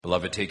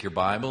Beloved, take your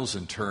Bibles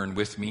and turn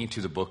with me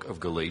to the book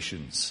of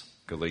Galatians.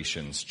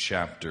 Galatians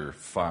chapter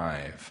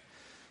 5.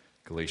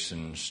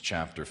 Galatians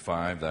chapter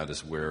 5, that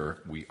is where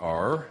we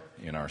are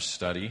in our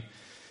study.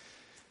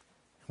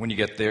 When you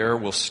get there,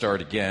 we'll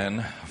start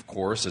again, of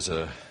course, as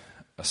a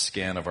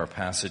scan of our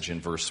passage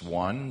in verse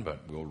 1,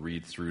 but we'll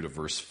read through to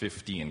verse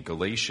 15.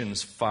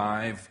 Galatians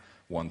 5,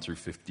 1 through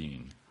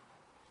 15.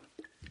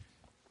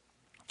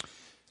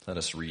 Let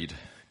us read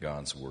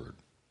God's word.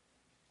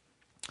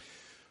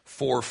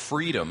 For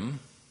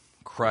freedom,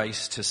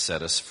 Christ has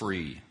set us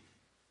free.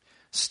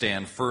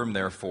 Stand firm,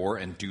 therefore,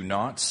 and do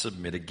not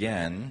submit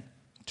again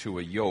to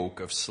a yoke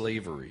of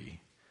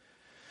slavery.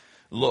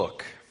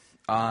 Look,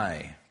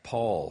 I,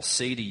 Paul,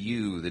 say to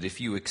you that if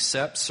you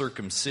accept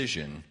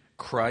circumcision,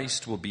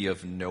 Christ will be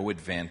of no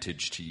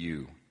advantage to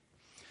you.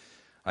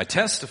 I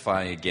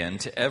testify again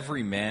to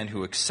every man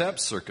who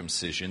accepts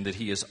circumcision that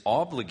he is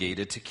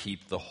obligated to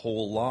keep the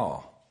whole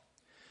law.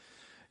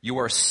 You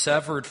are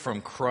severed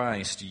from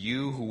Christ,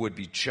 you who would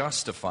be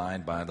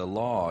justified by the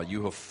law.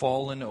 You have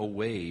fallen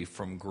away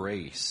from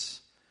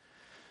grace.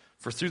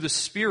 For through the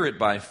Spirit,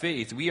 by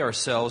faith, we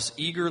ourselves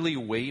eagerly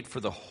wait for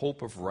the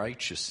hope of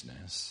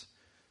righteousness.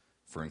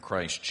 For in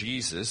Christ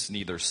Jesus,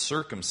 neither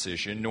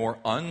circumcision nor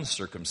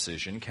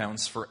uncircumcision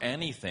counts for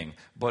anything,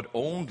 but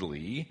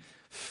only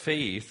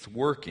faith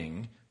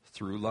working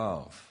through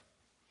love.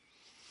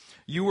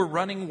 You were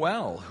running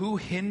well. Who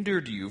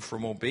hindered you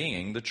from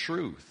obeying the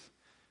truth?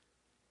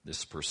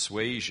 This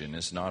persuasion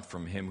is not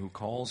from him who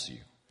calls you.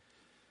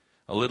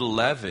 A little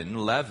leaven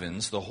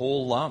leavens the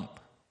whole lump.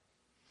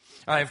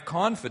 I have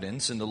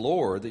confidence in the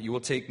Lord that you will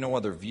take no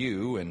other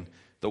view, and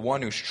the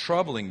one who's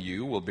troubling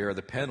you will bear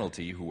the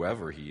penalty,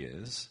 whoever he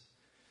is.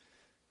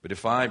 But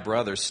if I,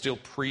 brothers, still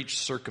preach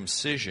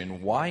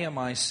circumcision, why am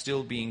I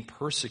still being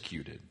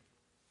persecuted?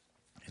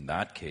 In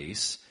that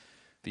case,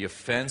 the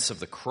offense of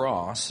the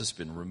cross has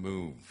been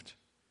removed.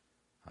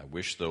 I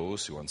wish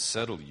those who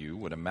unsettle you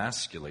would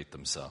emasculate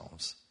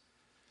themselves.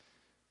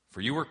 For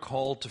you are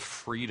called to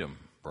freedom,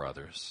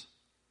 brothers.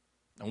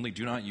 Only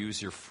do not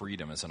use your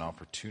freedom as an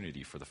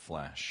opportunity for the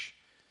flesh,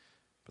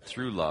 but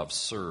through love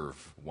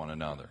serve one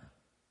another.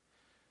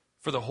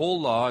 For the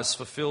whole law is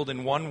fulfilled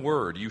in one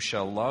word: you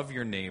shall love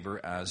your neighbor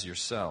as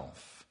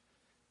yourself.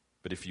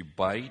 But if you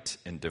bite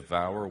and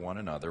devour one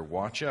another,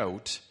 watch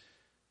out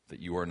that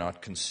you are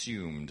not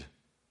consumed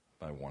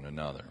by one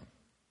another.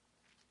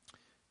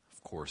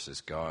 Of course,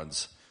 as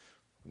God's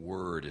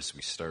word as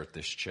we start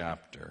this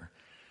chapter.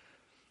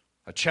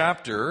 A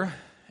chapter,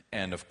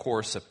 and of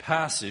course a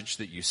passage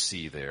that you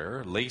see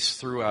there, laced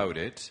throughout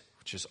it,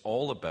 which is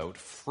all about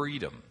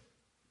freedom.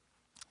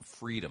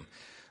 Freedom.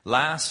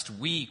 Last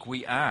week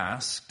we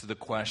asked the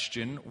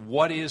question,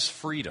 what is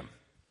freedom?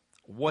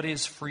 What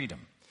is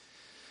freedom?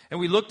 And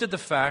we looked at the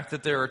fact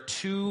that there are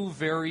two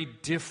very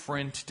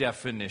different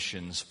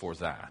definitions for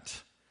that.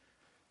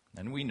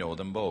 And we know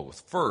them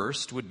both.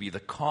 First would be the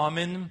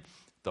common,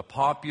 the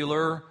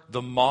popular,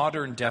 the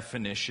modern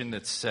definition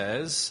that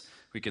says,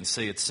 we can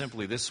say it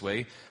simply this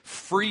way: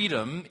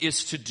 freedom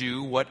is to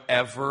do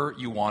whatever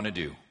you want to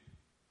do.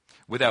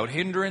 Without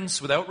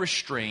hindrance, without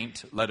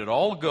restraint, let it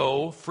all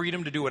go,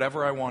 freedom to do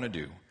whatever I want to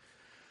do.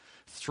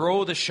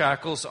 Throw the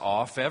shackles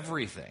off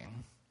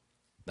everything.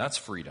 That's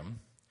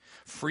freedom.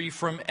 Free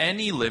from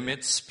any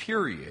limits,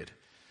 period.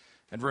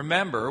 And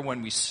remember,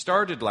 when we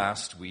started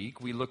last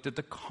week, we looked at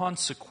the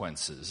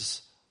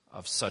consequences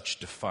of such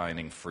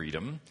defining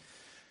freedom.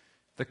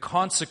 The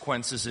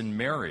consequences in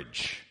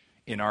marriage,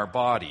 in our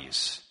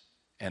bodies,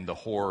 and the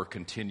horror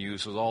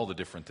continues with all the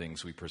different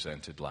things we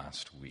presented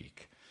last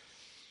week.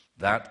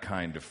 That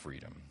kind of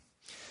freedom.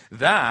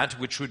 That,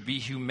 which would be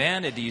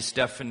humanity's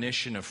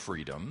definition of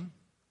freedom,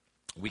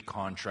 we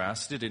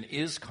contrasted and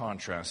is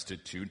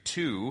contrasted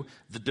to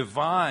the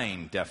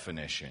divine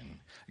definition,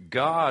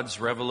 God's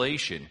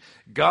revelation,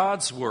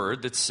 God's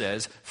word that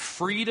says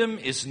freedom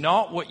is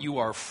not what you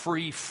are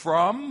free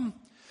from,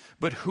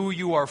 but who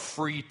you are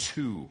free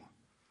to.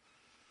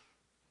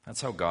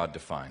 That's how God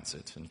defines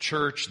it. In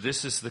church,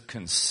 this is the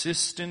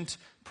consistent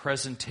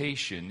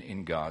presentation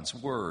in God's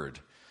word.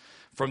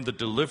 From the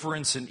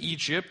deliverance in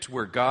Egypt,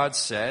 where God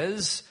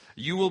says,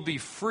 you will be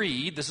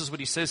free, this is what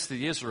he says to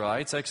the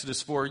Israelites,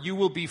 Exodus 4, you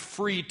will be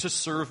free to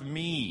serve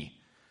me.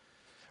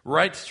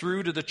 Right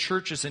through to the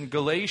churches in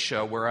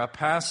Galatia, where a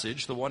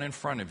passage, the one in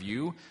front of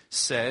you,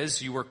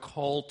 says you are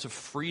called to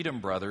freedom,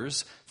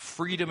 brothers.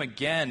 Freedom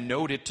again,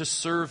 note it, to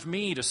serve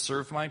me, to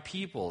serve my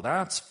people.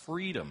 That's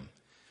freedom.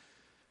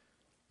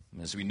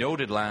 As we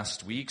noted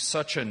last week,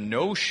 such a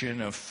notion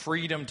of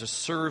freedom to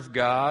serve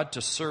God, to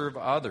serve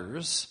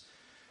others,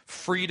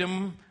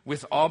 freedom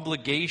with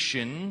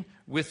obligation,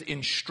 with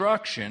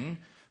instruction,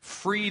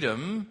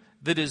 freedom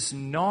that is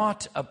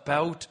not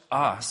about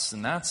us,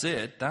 and that's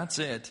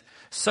it.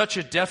 Such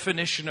a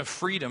definition of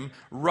freedom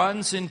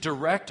runs in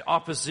direct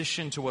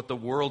opposition to what the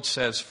world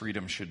says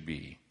freedom should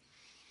be.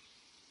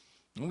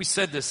 And we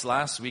said this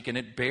last week, and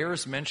it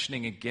bears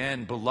mentioning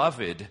again.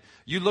 Beloved,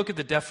 you look at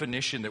the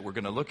definition that we're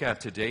going to look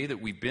at today,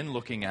 that we've been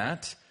looking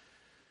at,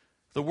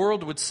 the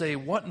world would say,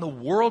 what in the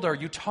world are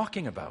you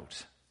talking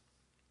about?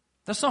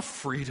 That's not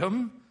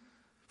freedom.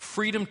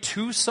 Freedom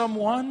to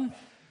someone,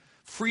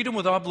 freedom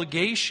with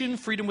obligation,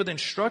 freedom with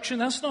instruction,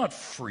 that's not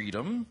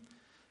freedom.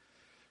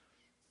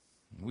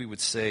 We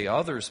would say,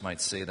 others might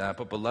say that,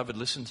 but beloved,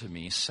 listen to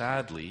me.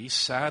 Sadly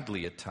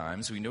at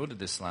times, we noted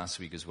this last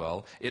week as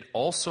well, it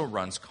also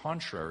runs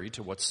contrary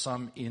to what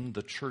some in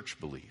the church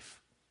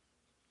believe.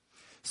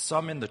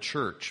 Some in the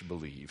church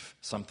believe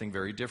something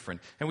very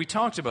different. And we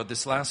talked about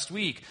this last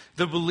week.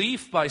 The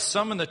belief by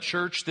some in the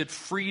church that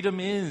freedom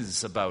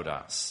is about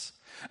us.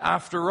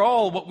 After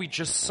all, what we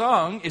just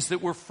sung is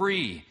that we're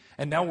free.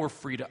 And now we're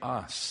free to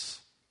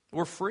us.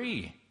 We're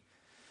free.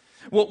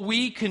 What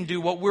we can do,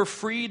 what we're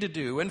free to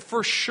do. And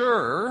for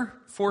sure,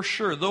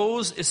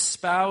 those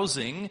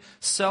espousing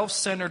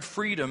self-centered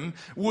freedom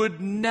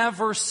would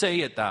never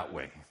say it that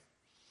way.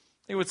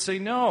 They would say,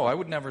 no, I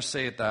would never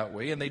say it that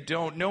way. And they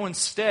don't. No,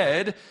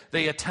 instead,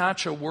 they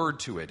attach a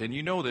word to it. And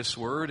you know this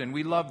word, and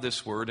we love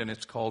this word, and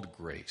it's called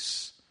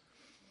grace.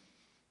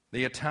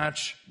 They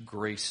attach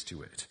grace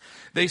to it.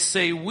 They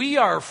say, we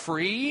are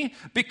free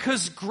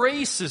because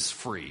grace is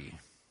free.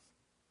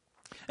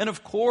 And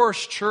of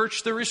course,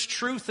 church, there is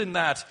truth in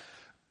that.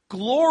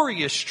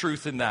 Glorious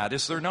truth in that,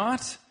 is there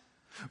not?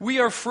 We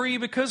are free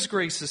because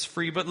grace is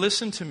free. But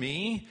listen to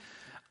me.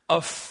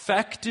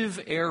 Effective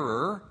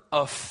error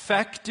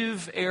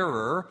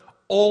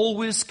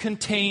always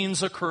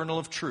contains a kernel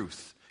of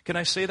truth. Can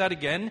I say that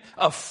again?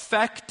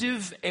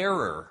 Effective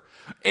error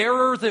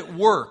that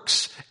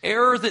works,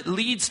 error that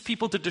leads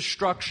people to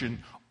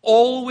destruction,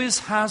 always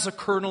has a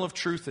kernel of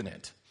truth in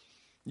it.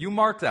 You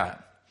mark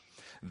that.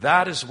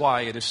 That is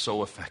why it is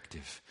so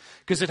effective.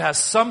 Because it has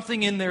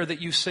something in there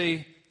that you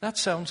say, that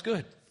sounds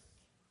good.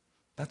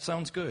 That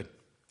sounds good.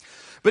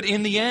 But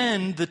in the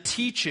end, that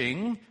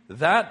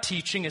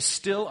teaching is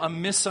still a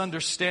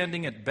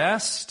misunderstanding at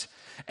best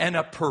and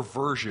a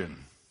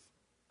perversion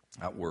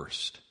at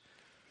worst.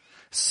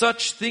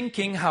 Such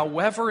thinking,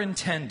 however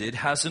intended,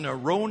 has an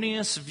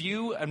erroneous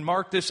view, and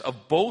mark this,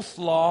 of both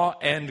law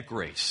and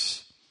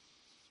grace.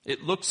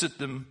 It looks at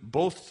them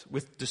both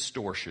with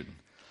distortion.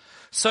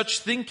 Such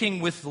thinking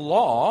with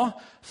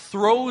law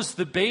throws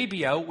the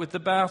baby out with the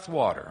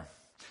bathwater.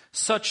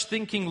 Such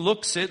thinking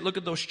look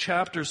at those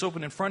chapters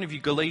open in front of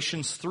you,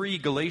 Galatians 3,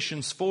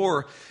 Galatians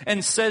 4,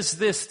 and says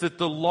this, that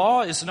the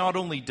law is not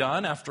only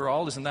done, after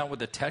all, isn't that what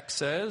the text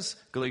says?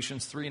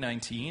 Galatians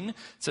 3:19. It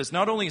says,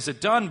 not only is it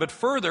done, but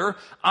further,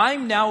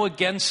 I'm now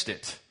against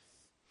it.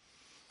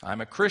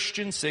 I'm a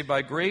Christian, saved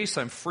by grace,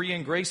 I'm free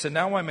in grace, and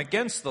now I'm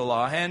against the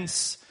law,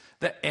 hence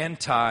the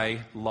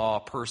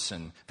anti-law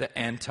person, the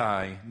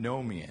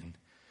antinomian.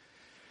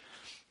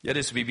 Yet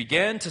as we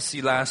began to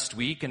see last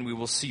week, and we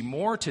will see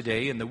more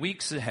today in the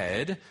weeks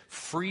ahead,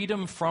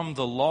 freedom from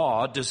the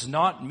law does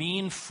not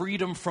mean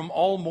freedom from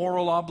all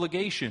moral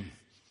obligation.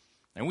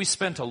 And we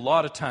spent a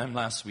lot of time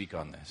last week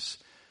on this.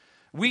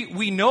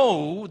 We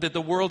know that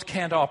the world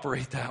can't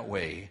operate that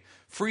way.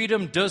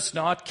 Freedom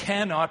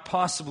cannot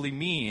possibly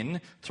mean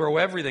throw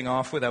everything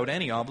off without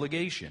any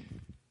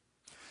obligation.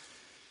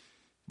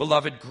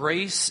 Beloved,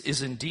 grace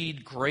is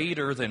indeed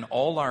greater than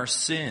all our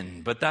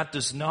sin, but that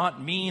does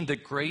not mean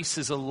that grace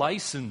is a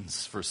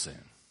license for sin.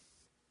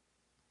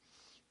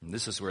 And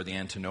this is where the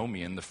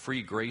antinomian, the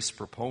free grace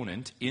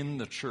proponent in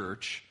the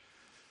church,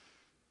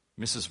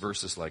 misses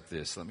verses like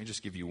this. Let me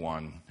just give you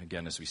one,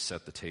 again, as we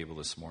set the table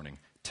this morning.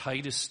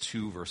 Titus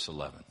 2, verse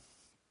 11.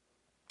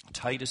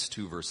 Titus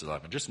 2, verse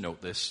 11. Just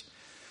note this.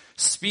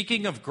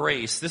 Speaking of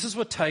grace, this is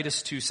what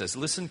Titus 2 says.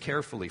 Listen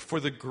carefully. For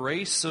the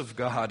grace of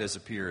God has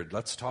appeared.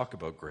 Let's talk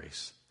about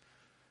grace.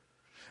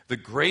 The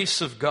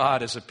grace of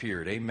God has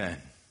appeared.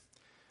 Amen.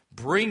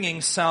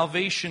 Bringing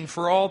salvation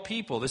for all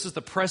people. This is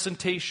the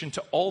presentation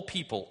to all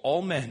people,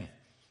 all men.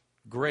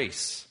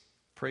 Grace.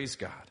 Praise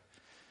God.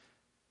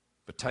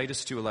 But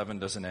Titus 2:11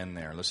 doesn't end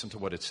there. Listen to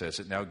what it says.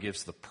 It now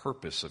gives the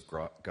purpose of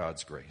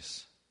God's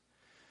grace.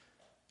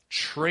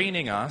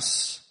 Training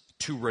us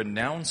to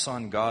renounce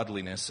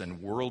ungodliness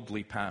and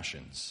worldly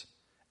passions,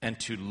 and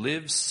to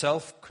live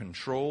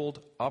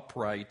self-controlled,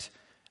 upright,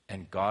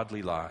 and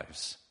godly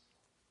lives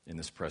in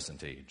this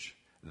present age.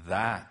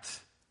 That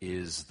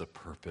is the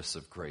purpose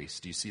of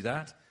grace. Do you see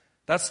that?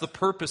 That's the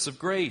purpose of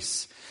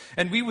grace.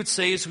 And we would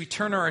say, as we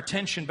turn our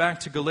attention back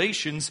to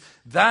Galatians,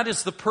 that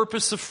is the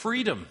purpose of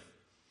freedom.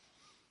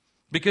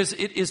 Because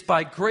it is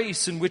by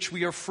grace in which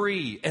we are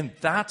free. And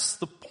that's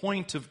the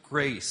point of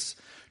grace.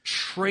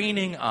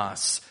 Training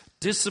us,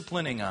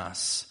 disciplining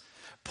us,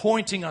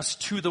 pointing us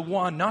to the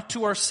one, not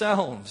to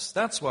ourselves.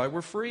 That's why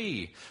we're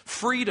free.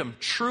 Freedom,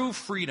 true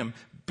freedom,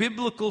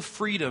 biblical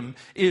freedom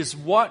is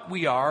what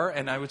we are,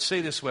 and I would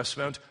say this,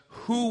 Westmount,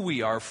 who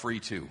we are free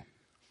to.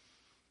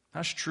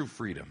 That's true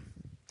freedom.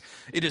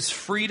 It is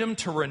freedom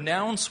to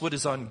renounce what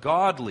is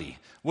ungodly,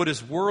 what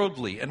is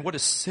worldly, and what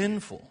is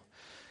sinful.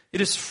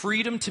 It is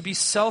freedom to be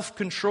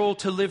self-controlled,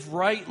 to live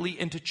rightly,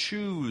 and to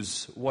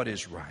choose what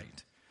is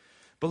right.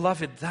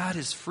 Beloved, that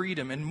is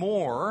freedom and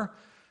more.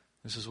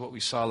 This is what we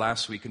saw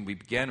last week and we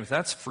began with.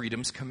 That's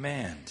freedom's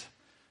command.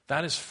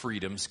 That is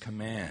freedom's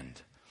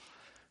command.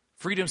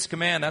 Freedom's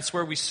command, that's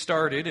where we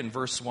started in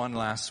verse 1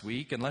 last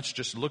week. And let's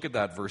just look at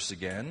that verse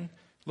again.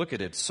 Look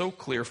at it. So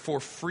clear. For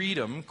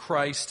freedom,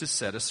 Christ has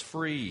set us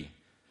free.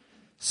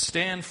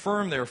 Stand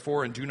firm,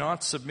 therefore, and do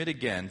not submit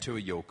again to a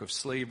yoke of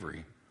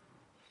slavery.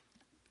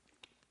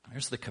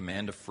 Here's the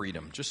command of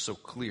freedom, just so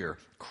clear.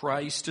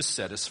 Christ has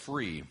set us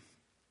free.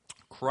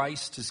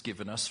 Christ has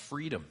given us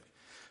freedom.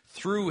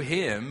 Through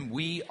him,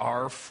 we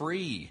are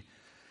free.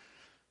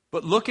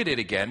 But look at it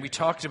again. We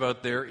talked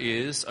about there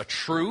is a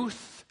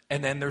truth,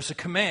 and then there's a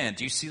command.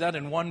 Do you see that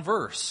in one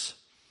verse?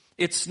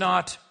 It's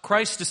not,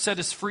 Christ has set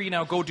us free,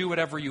 now go do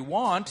whatever you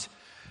want.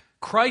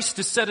 Christ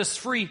has set us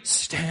free,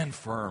 stand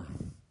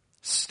firm.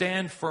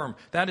 Stand firm.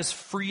 That is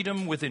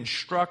freedom with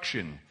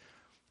instruction.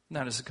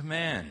 That is a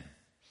command.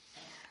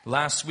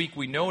 Last week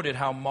we noted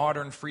how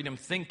modern freedom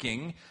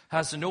thinking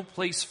has no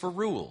place for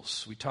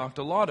rules. We talked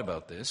a lot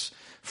about this.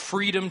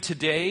 Freedom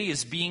today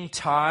is being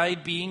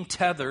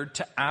tethered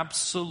to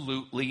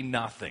absolutely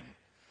nothing.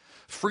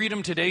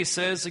 Freedom today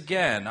says,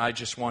 again, I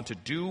just want to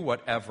do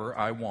whatever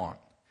I want.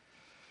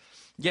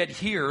 Yet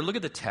here, look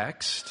at the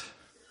text.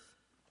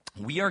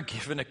 We are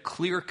given a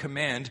clear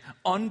command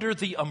under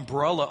the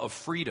umbrella of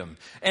freedom.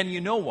 And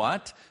you know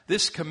what?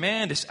 This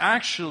command is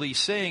actually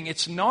saying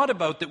it's not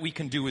about that we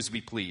can do as we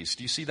please.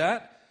 Do you see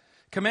that?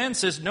 Command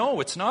says, no,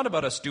 it's not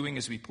about us doing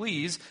as we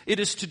please. It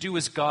is to do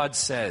as God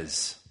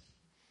says.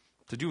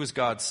 To do as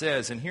God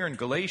says. And here in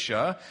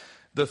Galatia,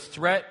 the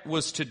threat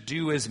was to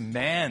do as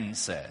man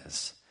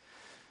says.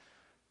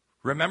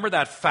 Remember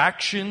that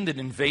faction that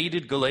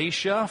invaded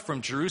Galatia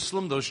from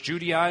Jerusalem, those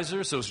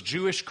Judaizers, those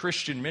Jewish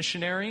Christian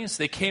missionaries?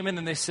 They came in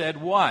and they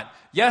said, what?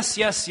 Yes,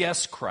 yes,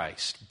 yes,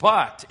 Christ.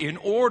 But in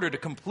order to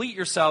complete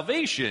your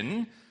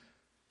salvation,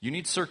 you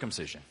need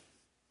circumcision.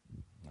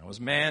 That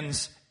was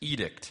man's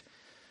edict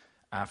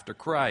after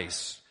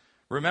Christ.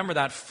 Remember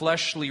that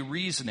fleshly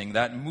reasoning,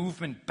 that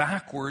movement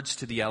backwards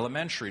to the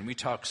elementary. And we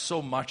talk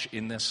so much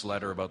in this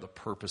letter about the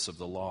purpose of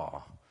the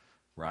law,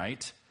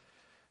 right?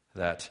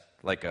 That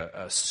like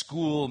a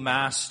school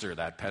master,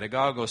 that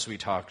pedagogos we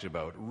talked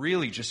about,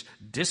 really just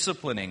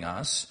disciplining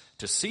us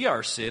to see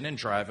our sin and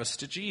drive us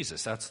to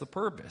Jesus. That's the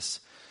purpose.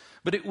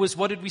 But it was,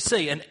 what did we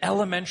say? An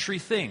elementary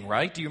thing,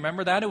 right? Do you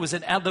remember that? It was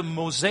the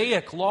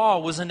Mosaic law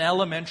was an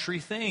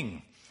elementary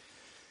thing.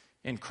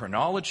 In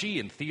chronology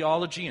and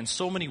theology in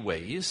so many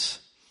ways.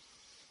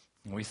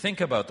 When we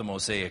think about the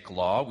Mosaic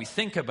law, we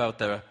think about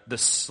the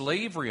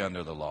slavery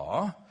under the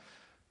law,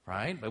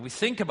 right? But we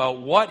think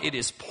about what it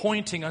is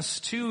pointing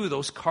us to,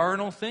 those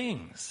carnal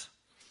things.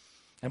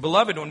 And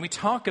beloved, when we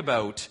talk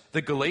about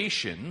the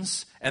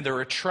Galatians and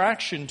their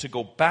attraction to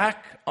go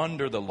back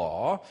under the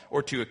law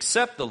or to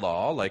accept the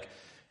law,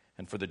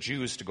 and for the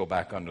Jews to go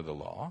back under the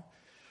law,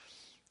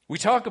 we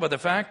talk about the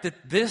fact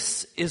that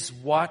this is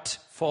what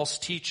false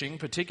teaching,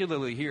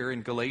 particularly here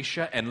in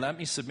Galatia, and let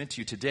me submit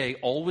to you today,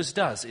 always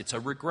does. It's a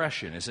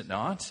regression, is it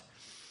not?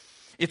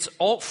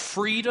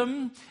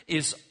 Freedom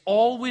is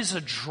always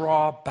a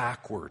draw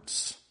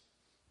backwards.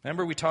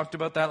 Remember we talked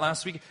about that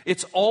last week?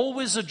 It's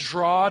always a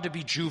draw to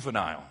be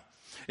juvenile.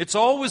 It's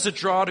always a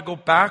draw to go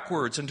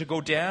backwards and to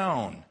go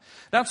down.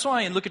 That's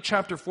why, and look at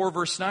chapter 4,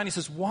 verse 9, he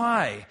says,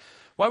 why?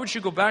 Why would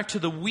you go back to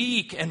the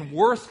weak and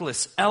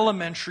worthless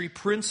elementary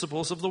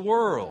principles of the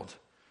world?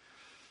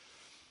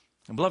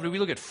 And beloved, we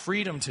look at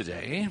freedom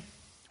today.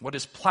 What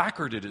is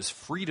placarded as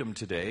freedom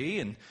today,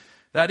 and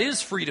that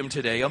is freedom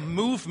today, a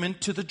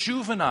movement to the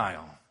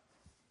juvenile.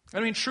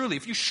 I mean, truly,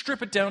 if you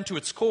strip it down to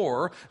its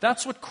core,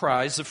 that's what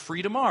cries of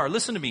freedom are.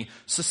 Listen to me.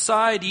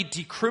 Society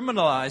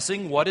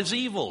decriminalizing what is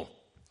evil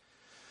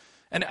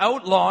and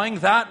outlawing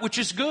that which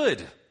is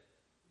good.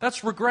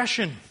 That's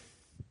regression.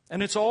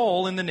 And it's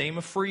all in the name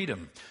of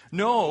freedom.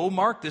 No,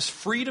 mark this,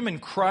 freedom in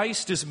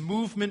Christ is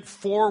movement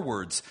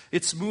forwards.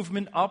 It's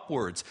movement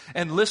upwards.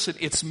 And listen,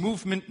 it's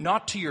movement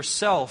not to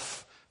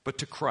yourself, but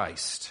to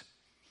Christ.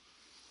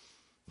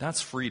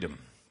 That's freedom.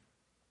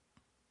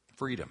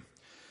 Freedom.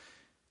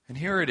 And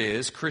here it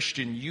is,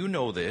 Christian, you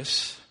know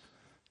this.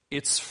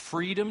 It's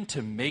freedom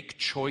to make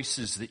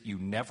choices that you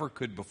never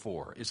could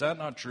before. Is that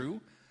not true?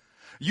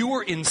 You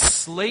were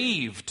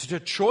enslaved to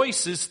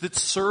choices that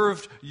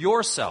served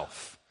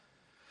yourself.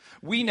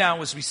 We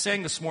now, as we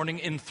sang this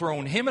morning,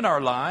 enthrone Him in our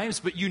lives,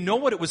 but you know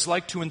what it was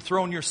like to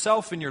enthrone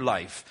yourself in your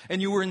life,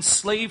 and you were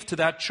enslaved to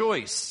that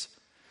choice.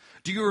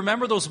 Do you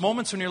remember those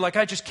moments when you're like,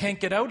 I just can't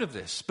get out of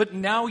this? But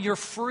now you're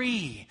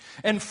free.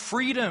 And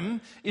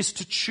freedom is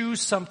to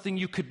choose something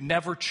you could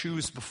never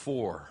choose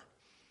before.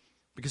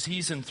 Because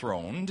He's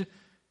enthroned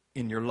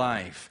in your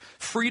life.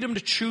 Freedom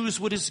to choose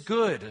what is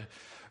good.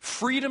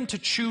 Freedom to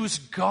choose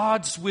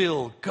God's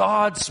will,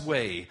 God's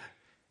way,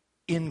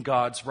 in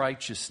God's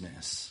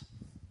righteousness.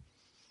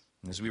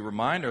 And as we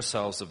remind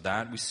ourselves of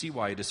that, we see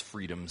why it is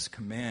freedom's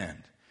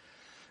command.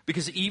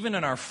 Because even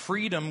in our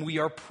freedom, we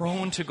are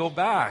prone to go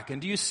back.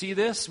 And do you see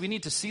this? We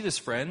need to see this,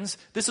 friends.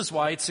 This is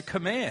why it's a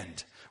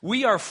command.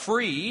 We are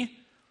free.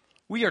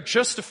 We are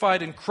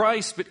justified in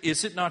Christ. But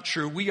is it not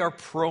true? We are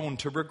prone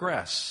to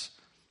regress.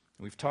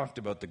 We've talked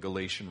about the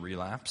Galatian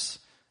relapse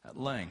at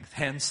length.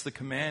 Hence the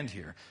command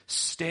here.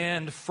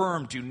 Stand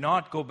firm. Do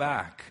not go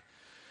back.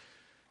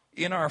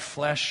 In our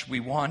flesh, we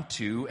want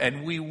to,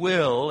 and we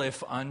will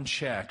if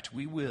unchecked.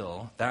 We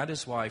will. That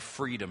is why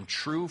freedom,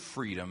 true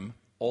freedom,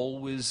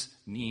 always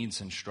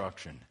needs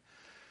instruction.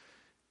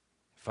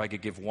 If I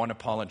could give one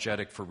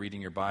apologetic for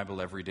reading your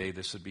Bible every day,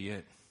 this would be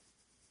it.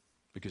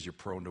 Because you're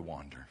prone to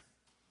wander.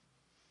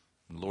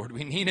 And Lord,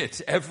 we need it.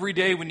 Every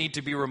day we need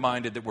to be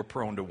reminded that we're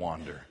prone to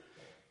wander.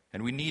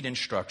 And we need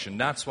instruction.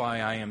 That's why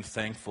I am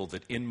thankful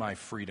that in my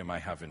freedom I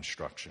have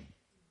instruction.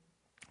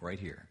 Right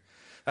here.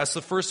 That's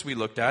the first we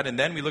looked at. And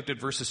then we looked at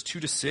verses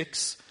 2 to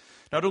 6.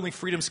 Not only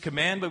freedom's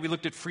command, but we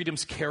looked at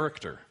freedom's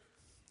character.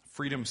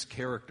 Freedom's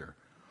character.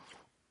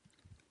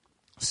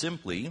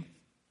 Simply,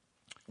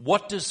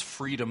 what does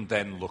freedom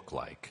then look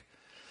like?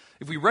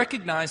 If we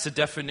recognize the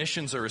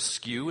definitions are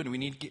askew and we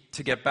need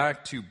to get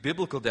back to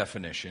biblical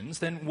definitions,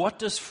 then what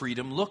does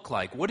freedom look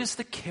like? What is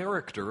the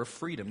character of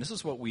freedom? This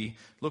is what we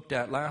looked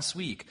at last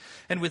week.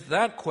 And with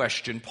that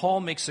question, Paul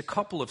makes a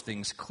couple of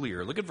things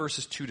clear. Look at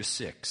verses 2 to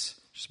 6,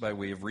 just by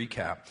way of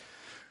recap.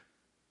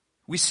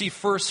 We see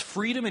first,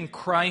 freedom in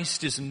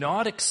Christ is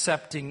not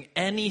accepting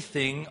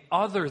anything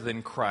other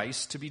than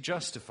Christ to be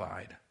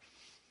justified.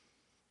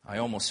 I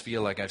almost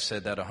feel like I've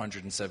said that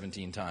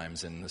 117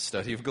 times in the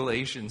study of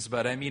Galatians,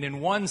 but I mean,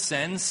 in one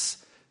sense,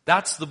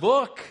 that's the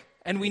book,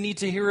 and we need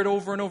to hear it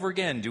over and over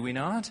again, do we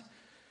not?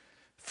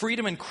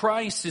 Freedom in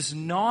Christ is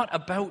not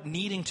about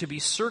needing to be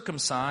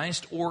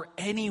circumcised or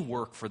any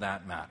work for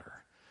that matter.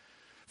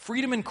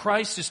 Freedom in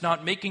Christ is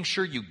not making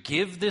sure you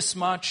give this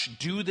much,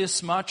 do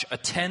this much,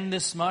 attend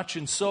this much,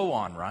 and so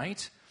on,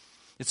 right?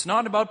 It's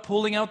not about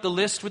pulling out the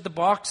list with the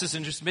boxes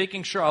and just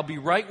making sure I'll be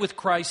right with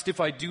Christ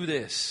if I do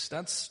this.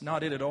 That's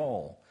not it at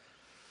all.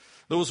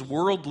 Those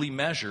worldly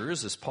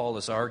measures, as Paul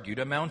has argued,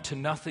 amount to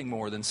nothing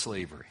more than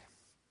slavery.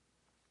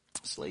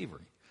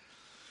 Slavery.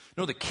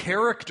 No, the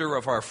character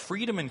of our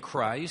freedom in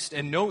Christ,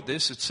 and note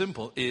this, it's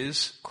simple,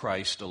 is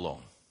Christ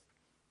alone.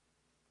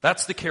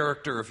 That's the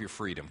character of your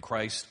freedom,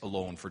 Christ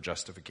alone for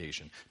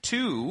justification.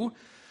 2,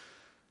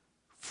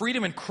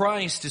 freedom in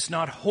Christ is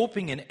not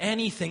hoping in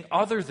anything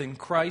other than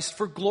Christ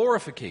for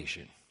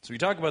glorification. So we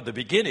talk about the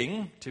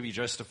beginning, to be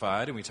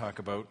justified, and we talk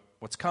about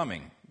what's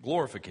coming,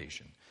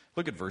 glorification.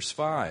 Look at verse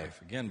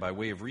 5, again by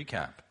way of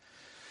recap.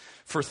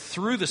 For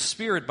through the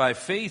Spirit, by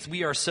faith,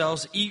 we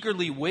ourselves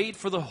eagerly wait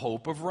for the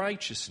hope of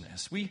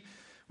righteousness. We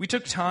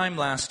took time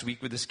last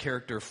week with this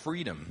character of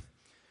freedom,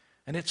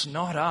 and it's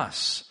not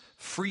us.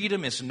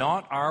 Freedom is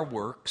not our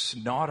works,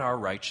 not our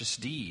righteous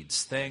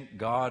deeds. Thank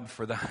God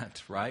for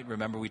that, right?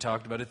 Remember we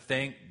talked about it.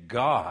 Thank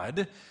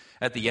God.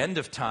 At the end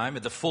of time,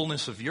 at the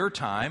fullness of your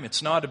time,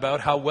 it's not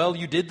about how well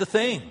you did the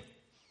thing.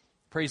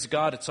 Praise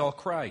God, it's all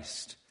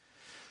Christ.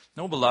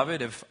 No,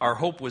 beloved, if our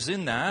hope was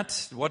in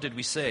that, what did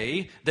we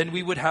say? Then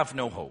we would have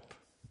no hope.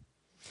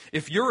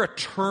 If your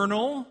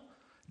eternal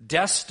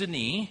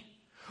destiny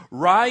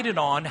rided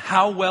on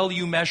how well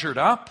you measured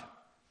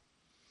up,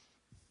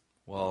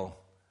 well,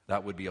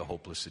 that would be a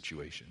hopeless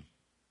situation.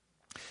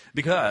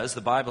 Because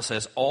the Bible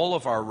says all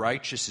of our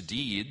righteous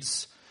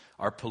deeds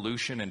are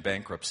pollution and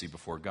bankruptcy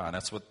before God.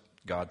 That's what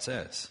God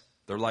says.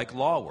 They're like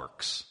law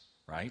works,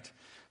 right?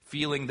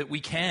 Feeling that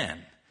we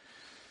can.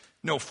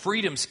 No,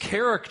 freedom's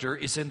character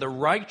is in the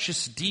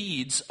righteous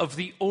deeds of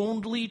the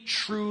only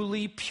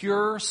truly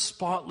pure,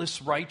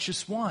 spotless,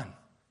 righteous one.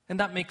 And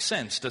that makes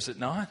sense, does it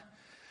not?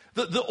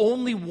 The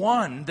only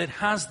one that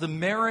has the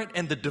merit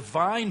and the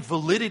divine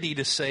validity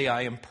to say,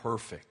 I am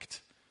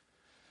perfect.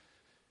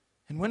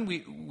 And when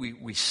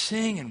we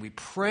sing and we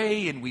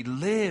pray and we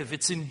live,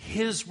 it's in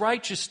His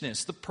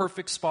righteousness, the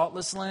perfect,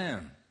 spotless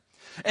Lamb.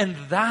 And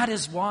that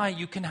is why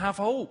you can have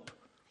hope.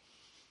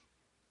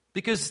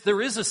 Because there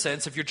is a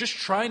sense, if you're just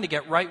trying to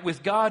get right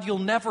with God, you'll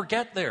never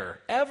get there,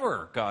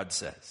 ever, God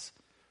says.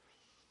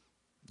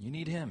 You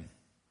need Him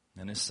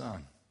and His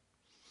Son.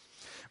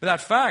 But that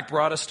fact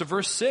brought us to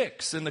verse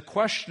 6 and the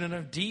question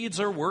of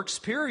deeds or works,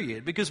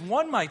 period. Because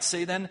one might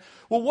say then,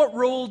 well, what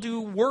role do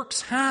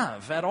works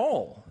have at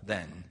all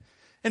then?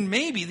 And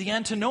maybe the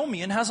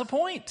antinomian has a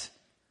point.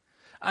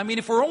 I mean,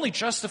 if we're only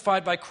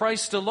justified by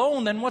Christ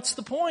alone, then what's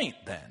the point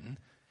then?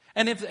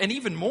 And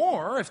even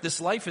more, if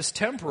this life is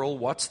temporal,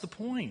 what's the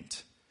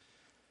point?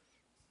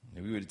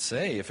 We would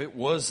say if it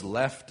was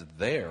left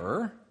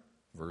there,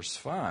 verse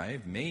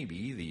 5,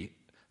 maybe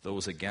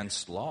those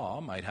against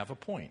law might have a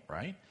point,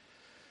 right?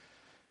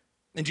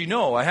 And you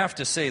know, I have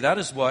to say, that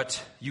is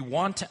what you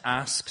want to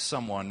ask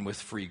someone with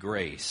free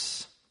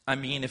grace. I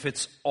mean, if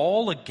it's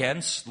all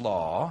against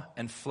law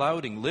and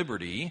flouting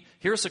liberty,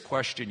 here's a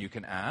question you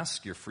can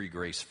ask your free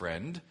grace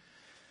friend.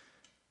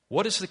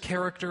 What is the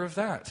character of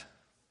that?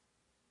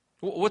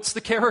 What's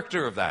the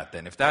character of that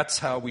then, if that's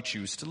how we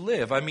choose to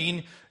live? I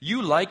mean,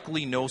 you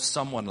likely know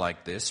someone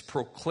like this,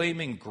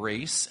 proclaiming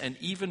grace and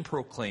even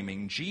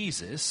proclaiming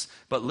Jesus,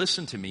 but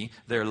listen to me,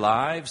 their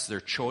lives,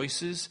 their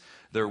choices,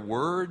 their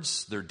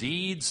words, their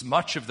deeds,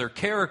 much of their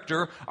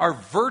character are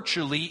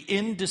virtually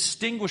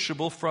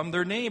indistinguishable from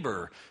their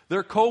neighbor,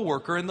 their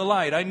coworker in the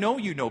light. I know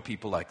you know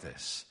people like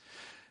this.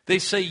 They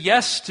say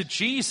yes to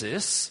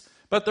Jesus,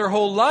 but their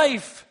whole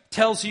life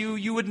tells you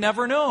you would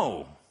never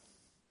know.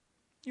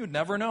 You would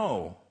never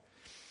know.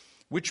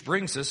 Which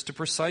brings us to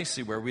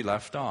precisely where we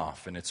left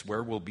off, and it's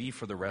where we'll be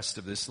for the rest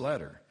of this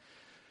letter.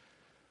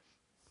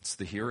 It's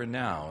the here and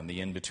now and the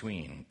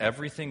in-between.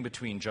 Everything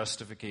between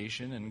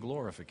justification and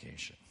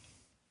glorification.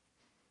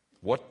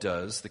 What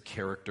does the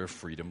character of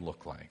freedom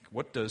look like?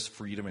 What does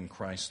freedom in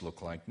Christ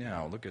look like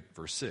now? Look at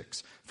verse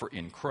 6. For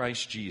in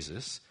Christ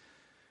Jesus,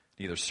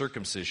 neither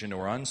circumcision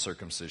nor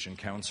uncircumcision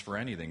counts for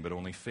anything, but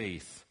only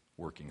faith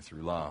working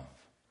through love.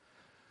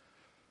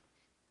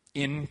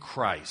 In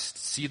Christ.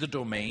 See the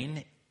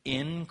domain?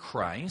 In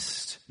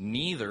Christ,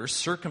 neither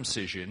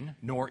circumcision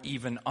nor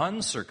even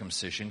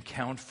uncircumcision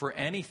count for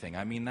anything.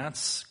 I mean,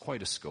 that's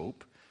quite a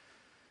scope.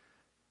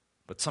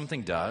 But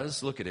something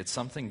does. Look at it.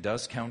 Something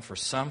does count for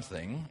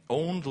something.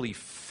 Only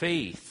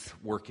faith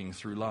working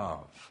through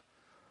love.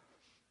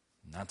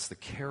 And that's the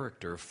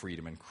character of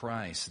freedom in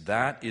Christ.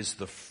 That is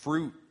the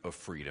fruit of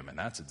freedom. And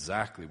that's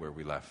exactly where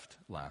we left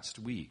last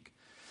week.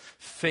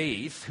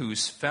 Faith,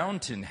 whose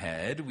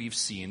fountainhead we've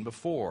seen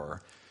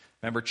before.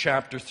 Remember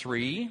chapter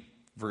 3?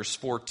 Verse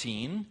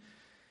 14,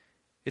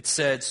 it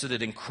said, so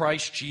that in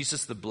Christ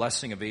Jesus the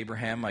blessing of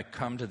Abraham might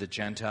come to the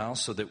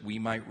Gentiles, so that we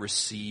might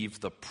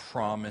receive the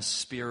promised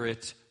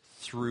Spirit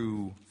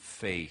through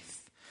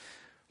faith.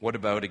 What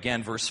about,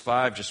 again, verse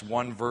 5, just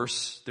one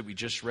verse that we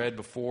just read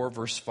before,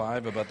 verse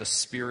 5, about the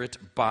Spirit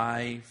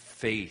by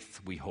faith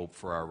we hope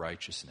for our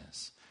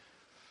righteousness.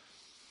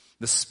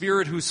 The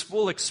Spirit whose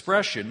full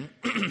expression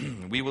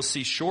we will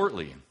see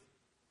shortly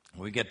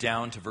when we get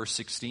down to verse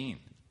 16.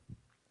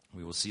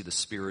 We will see the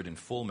Spirit in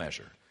full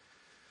measure.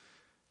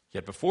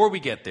 Yet before we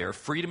get there,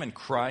 freedom in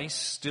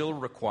Christ still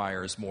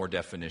requires more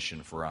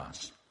definition for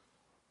us.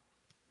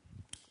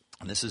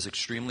 And this is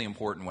extremely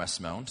important,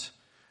 Westmount,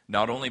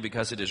 not only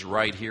because it is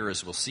right here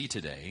as we'll see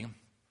today,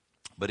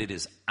 but it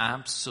is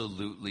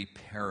absolutely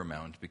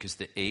paramount because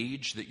the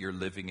age that you're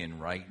living in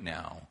right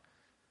now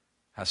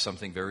has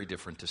something very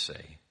different to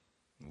say.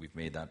 We've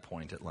made that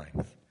point at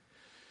length.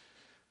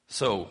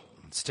 So,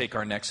 let's take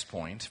our next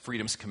point.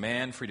 Freedom's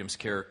command, freedom's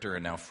character,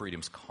 and now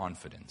freedom's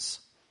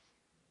confidence.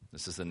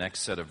 This is the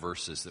next set of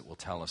verses that will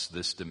tell us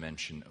this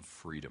dimension of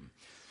freedom.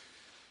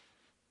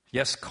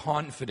 Yes,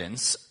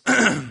 confidence,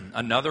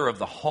 another of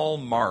the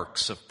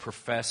hallmarks of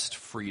professed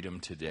freedom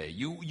today.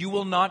 You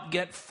will not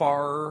get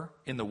far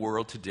in the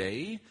world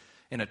today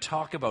in a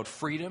talk about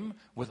freedom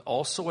with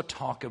also a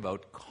talk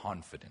about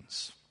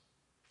confidence.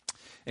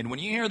 And when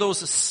you hear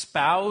those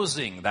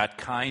espousing that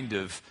kind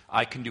of,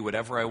 I can do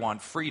whatever I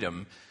want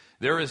freedom,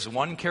 there is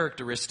one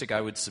characteristic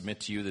I would submit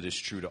to you that is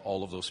true to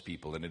all of those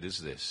people, and it is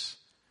this.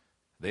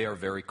 They are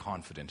very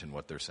confident in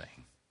what they're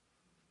saying.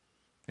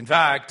 In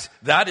fact,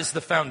 that is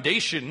the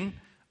foundation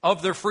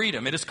of their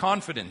freedom. It is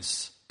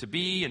confidence to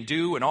be and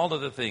do and all of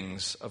the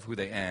things of who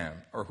they am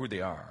or who they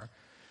are.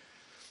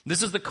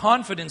 This is the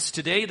confidence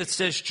today that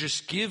says,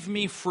 just give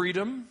me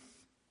freedom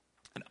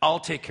and I'll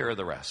take care of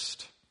the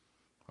rest.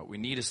 What we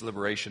need is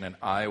liberation, and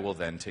I will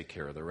then take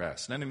care of the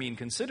rest. And I mean,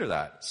 consider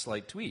that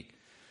slight tweak.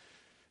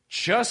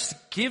 Just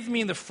give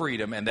me the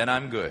freedom, and then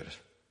I'm good.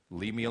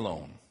 Leave me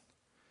alone.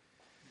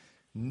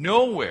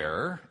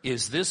 Nowhere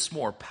is this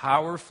more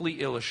powerfully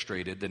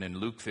illustrated than in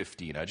Luke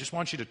 15. I just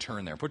want you to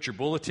turn there. Put your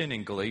bulletin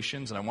in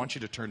Galatians, and I want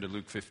you to turn to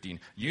Luke 15.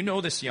 You know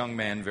this young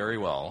man very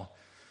well,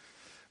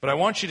 but I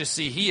want you to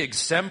see he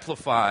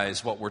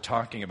exemplifies what we're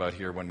talking about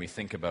here when we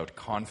think about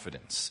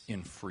confidence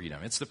in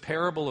freedom. It's the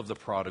parable of the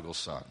prodigal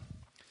son.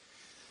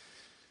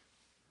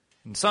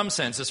 In some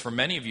senses, for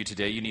many of you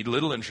today, you need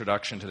little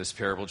introduction to this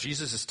parable.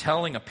 Jesus is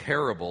telling a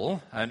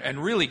parable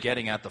and really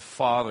getting at the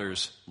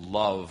Father's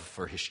love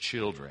for his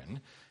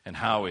children and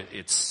how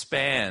it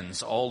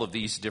spans all of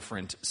these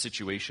different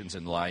situations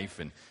in life.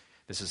 And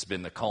this has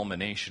been the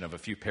culmination of a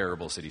few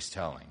parables that he's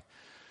telling.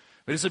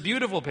 But it's a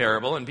beautiful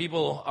parable, and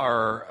people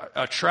are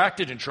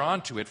attracted and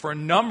drawn to it for a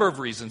number of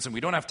reasons, and we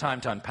don't have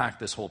time to unpack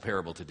this whole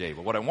parable today.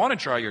 But what I want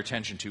to draw your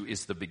attention to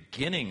is the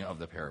beginning of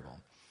the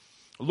parable.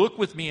 Look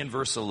with me in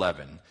verse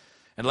 11.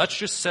 And let's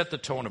just set the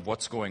tone of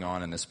what's going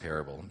on in this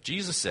parable.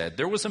 Jesus said,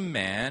 there was a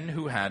man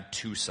who had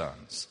 2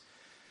 sons.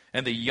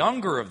 And the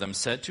younger of them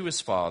said to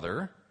his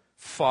father,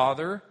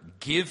 Father,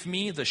 give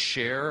me the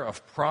share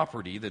of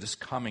property that is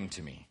coming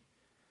to me.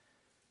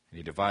 And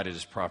he divided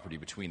his property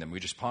between them.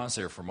 We just pause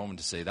there for a moment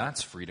to say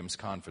that's freedom's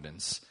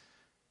confidence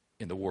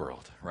in the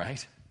world,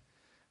 right?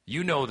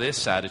 You know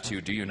this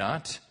attitude, do you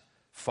not?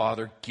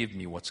 Father, give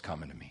me what's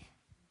coming to me.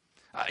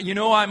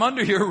 I'm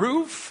under your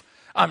roof.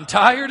 I'm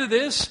tired of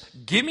this.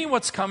 Give me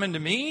what's coming to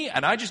me,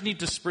 and I just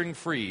need to spring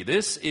free.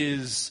 This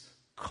is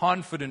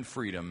confident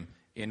freedom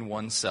in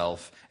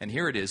oneself. And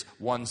here it is,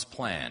 one's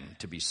plan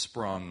to be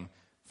sprung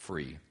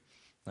free.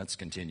 Let's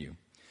continue.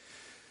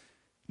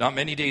 Not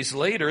many days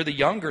later, the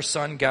younger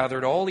son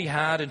gathered all he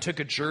had and took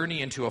a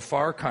journey into a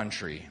far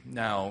country.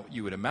 Now,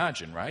 you would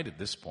imagine, right, at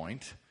this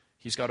point,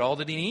 he's got all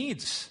that he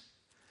needs.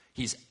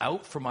 He's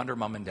out from under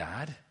mom and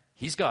dad.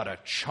 He's got a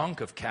chunk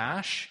of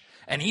cash.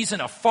 And he's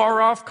in a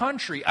far-off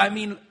country. I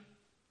mean,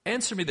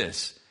 answer me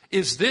this.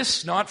 Is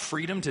this not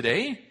freedom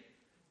today?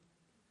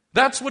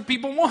 That's what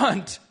people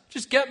want.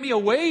 Just get me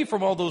away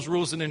from all those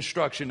rules and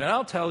instruction, and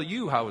I'll tell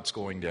you how it's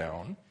going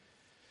down.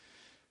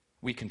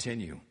 we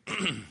continue.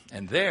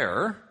 And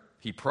there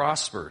he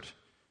prospered,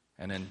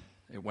 and then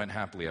it went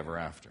happily ever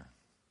after.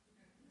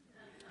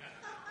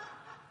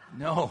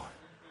 No,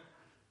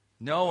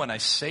 and I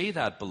say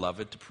that,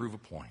 beloved, to prove a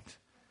point.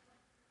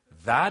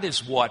 That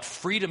is what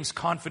freedom's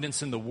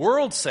confidence in the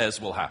world says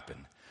will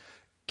happen.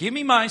 Give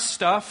me my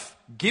stuff,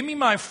 give me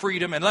my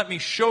freedom, and let me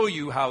show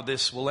you how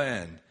this will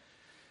end.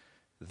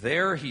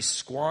 There he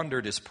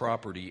squandered his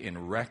property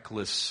in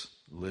reckless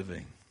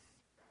living.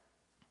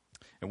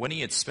 And when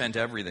he had spent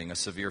everything, a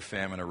severe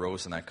famine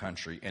arose in that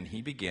country, and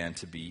he began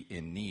to be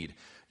in need.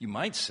 You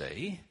might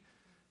say,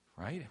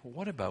 right,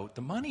 what about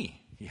the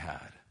money he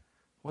had?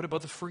 What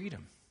about the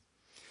freedom?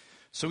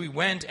 So he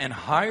went and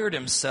hired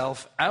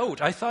himself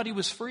out. I thought he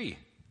was free.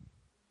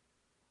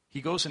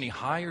 He goes and he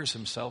hires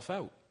himself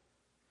out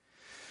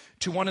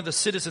to one of the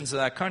citizens of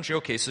that country.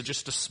 Okay, so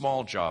just a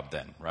small job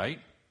then, right?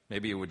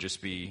 Maybe it would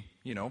just be,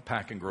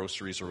 packing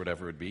groceries or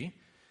whatever it would be.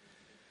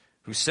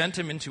 Who sent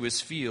him into his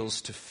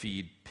fields to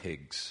feed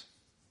pigs.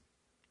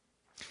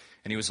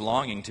 And he was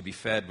longing to be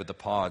fed with the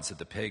pods that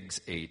the pigs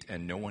ate,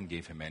 and no one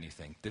gave him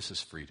anything. This is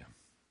freedom.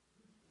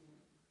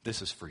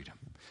 This is freedom.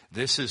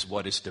 This is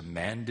what is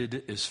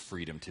demanded as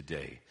freedom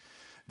today.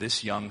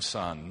 This young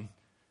son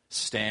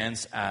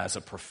stands as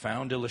a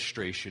profound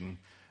illustration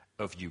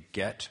of you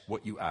get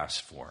what you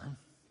ask for,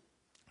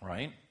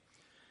 right?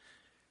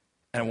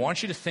 And I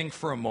want you to think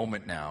for a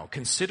moment now,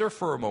 consider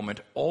for a moment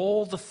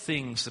all the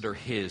things that are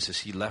his as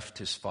he left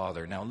his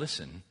father. Now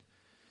listen,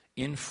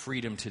 in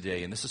freedom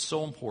today, and this is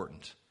so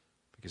important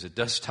because it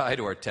does tie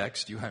to our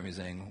text. You have me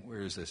saying,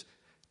 where is this?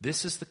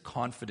 This is the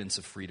confidence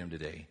of freedom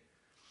today.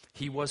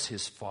 He was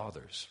his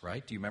father's,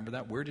 right? Do you remember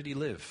that? Where did he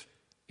live?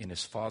 In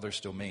his father's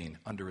domain,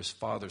 under his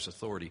father's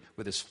authority,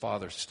 with his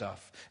father's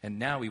stuff. And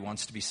now he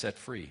wants to be set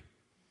free. And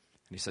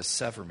he says,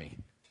 sever me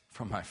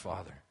from my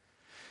father.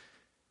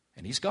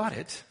 And he's got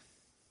it.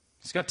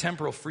 He's got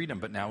temporal freedom,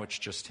 but now it's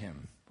just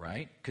him,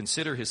 right?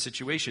 Consider his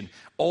situation.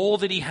 All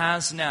that he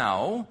has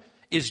now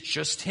is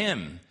just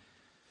him.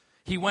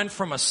 He went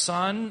from a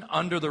son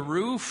under the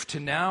roof to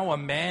now a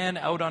man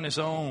out on his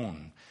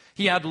own.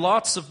 He had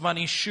lots of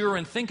money, sure,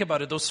 and think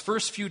about it. Those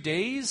first few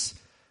days,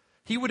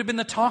 he would have been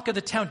the talk of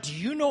the town. Do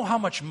you know how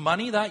much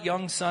money that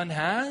young son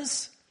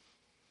has?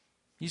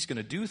 He's going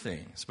to do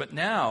things. But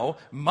now,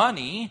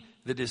 money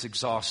that is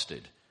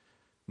exhausted.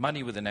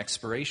 Money with an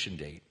expiration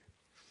date.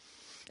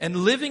 And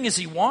living as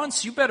he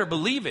wants, you better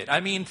believe it.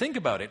 I mean, think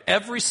about it.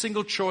 Every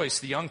single choice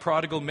the young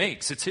prodigal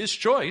makes, it's his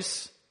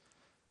choice.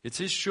 It's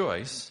his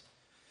choice.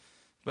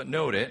 But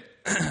note it.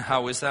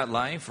 How is that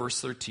life?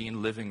 Verse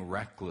 13, living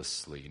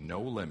recklessly,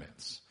 no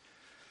limits.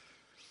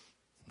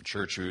 In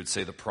church, we would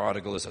say the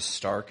prodigal is a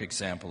stark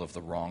example of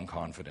the wrong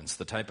confidence,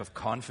 the type of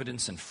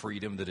confidence and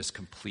freedom that is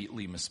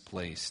completely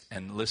misplaced.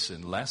 And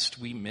listen, lest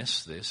we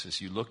miss this,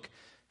 as you look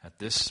at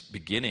this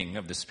beginning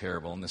of this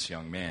parable and this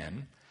young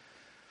man,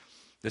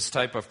 this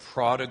type of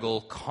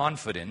prodigal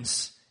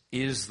confidence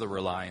is the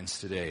reliance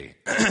today.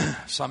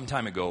 Some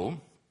time ago,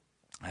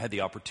 I had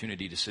the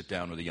opportunity to sit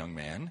down with a young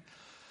man,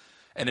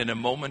 and in a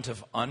moment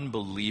of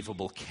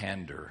unbelievable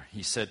candor,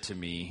 he said to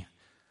me,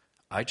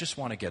 I just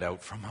want to get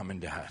out from mom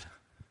and dad.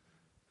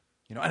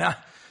 And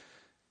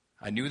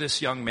I knew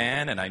this young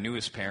man, and I knew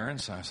his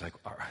parents, and I was like,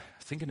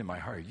 thinking in my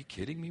heart, are you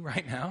kidding me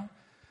right now?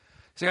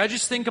 He's like, I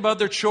just think about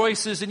their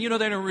choices, and they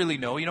don't really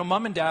know.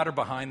 Mom and dad are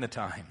behind the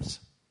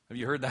times. Have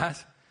you heard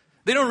that?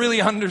 They don't really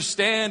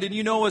understand, and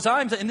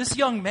and this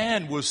young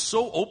man was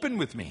so open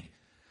with me.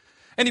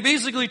 And he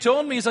basically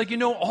told me, he's like,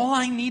 all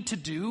I need to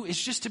do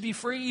is just to be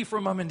free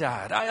from mom and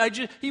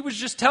dad. He was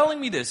just telling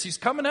me this. He's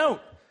coming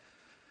out.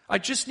 I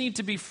just need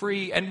to be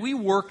free. And we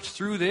worked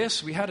through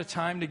this. We had a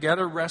time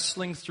together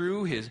wrestling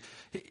through his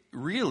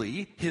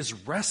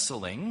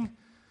wrestling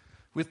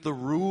with the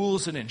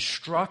rules and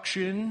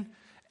instruction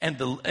and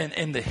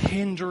the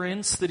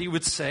hindrance that he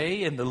would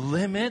say and the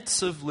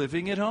limits of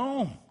living at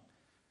home.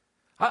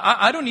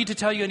 I don't need to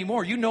tell you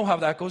anymore. You know how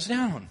that goes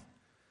down.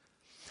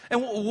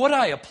 And what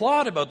I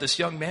applaud about this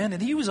young man,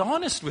 and he was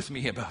honest with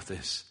me about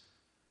this.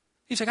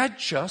 He's like, I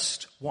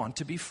just want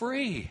to be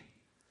free.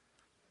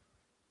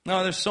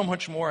 Now, there's so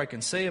much more I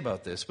can say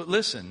about this. But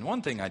listen,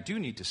 one thing I do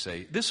need to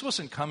say, this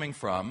wasn't coming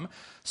from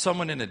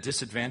someone in a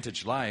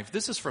disadvantaged life.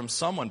 This is from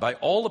someone, by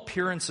all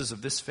appearances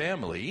of this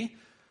family,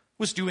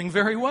 was doing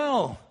very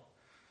well.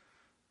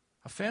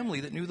 A family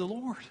that knew the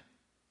Lord.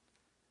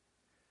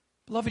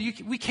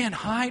 Beloved, we can't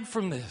hide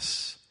from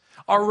this.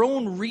 Our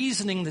own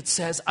reasoning that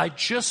says, I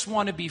just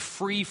want to be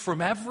free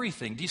from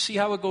everything. Do you see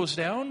how it goes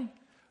down?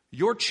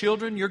 Your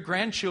children, your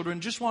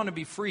grandchildren just want to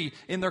be free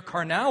in their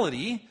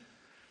carnality.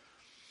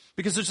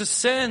 Because there's a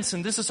sense,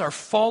 and this is our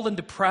fallen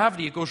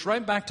depravity, it goes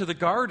right back to the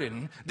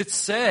garden, that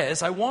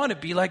says, I want to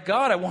be like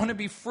God. I want to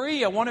be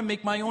free. I want to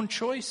make my own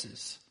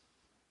choices.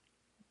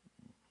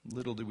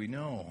 Little do we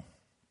know.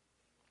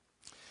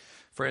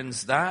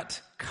 Friends, that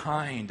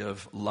kind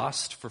of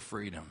lust for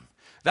freedom,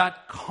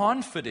 that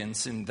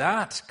confidence in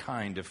that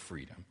kind of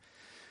freedom,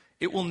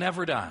 it will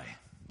never die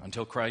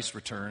until Christ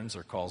returns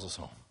or calls us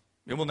home.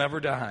 It will never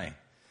die.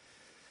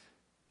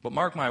 But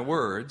mark my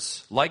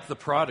words, like the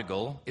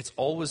prodigal, it's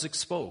always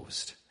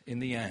exposed in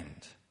the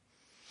end.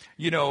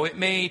 You know, it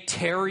may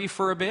tarry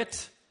for a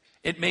bit.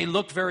 It may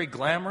look very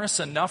glamorous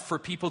enough for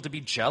people to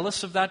be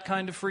jealous of that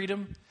kind of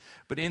freedom.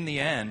 But in the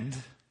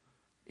end,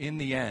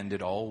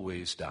 it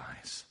always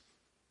dies.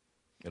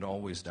 It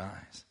always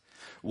dies.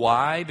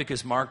 Why?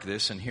 Because mark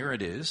this, and here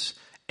it is.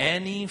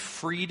 Any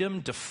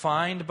freedom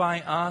defined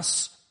by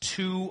us,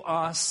 to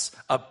us,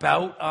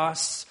 about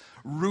us,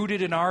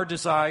 rooted in our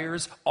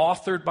desires,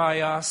 authored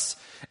by us,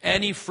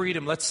 any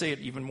freedom, let's say it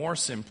even more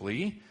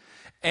simply,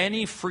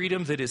 any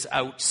freedom that is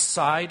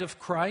outside of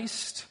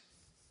Christ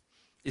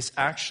is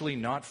actually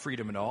not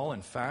freedom at all.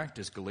 In fact,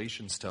 as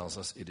Galatians tells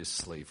us, it is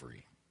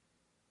slavery.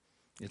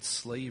 It's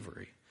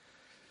slavery.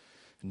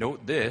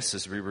 Note this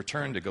as we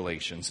return to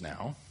Galatians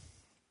now,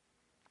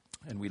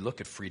 and we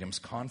look at freedom's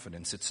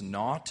confidence. It's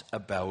not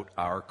about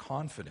our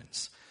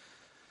confidence.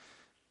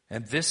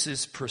 And this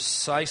is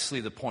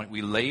precisely the point.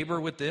 We labor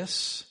with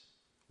this.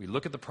 We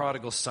look at the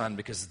prodigal son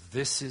because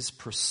this is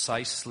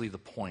precisely the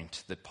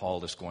point that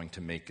Paul is going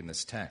to make in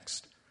this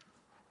text,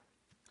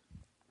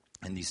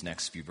 in these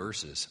next few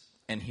verses.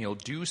 And he'll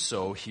do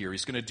so here.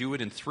 He's going to do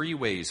it in three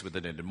ways: with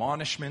an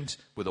admonishment,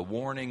 with a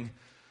warning,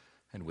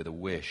 and with a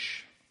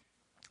wish.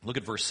 Look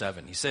at verse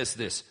 7. He says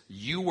this,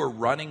 "You were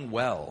running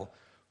well.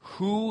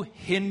 Who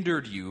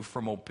hindered you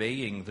from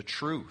obeying the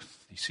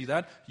truth?" You see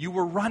that? You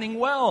were running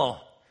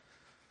well.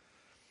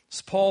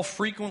 As Paul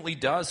frequently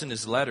does in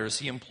his letters,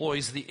 he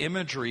employs the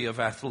imagery of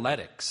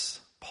athletics.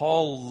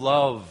 Paul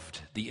loved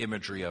the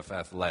imagery of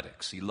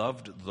athletics. He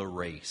loved the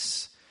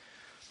race.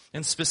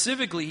 And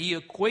specifically, he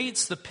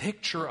equates the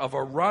picture of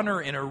a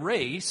runner in a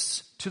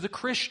race to the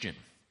Christian.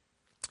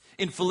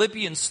 In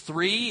Philippians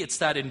 3, it's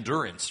that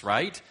endurance,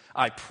 right?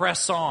 I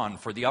press on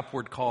for the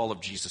upward call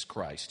of Jesus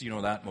Christ. You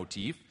know that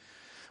motif.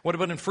 What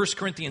about in 1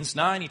 Corinthians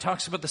 9? He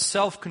talks about the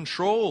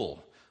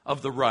self-control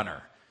of the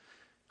runner.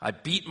 I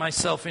beat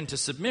myself into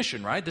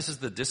submission, right? This is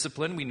the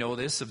discipline, we know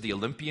this, of the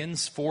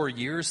Olympians. 4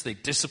 years, they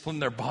discipline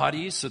their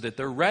bodies so that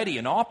they're ready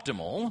and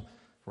optimal,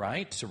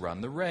 right, to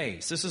run the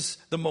race. This is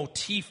the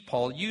motif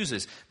Paul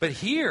uses. But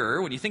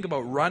here, when you think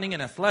about running in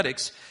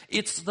athletics,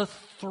 it's the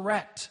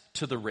threat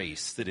to the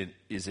race that it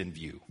is in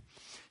view.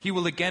 He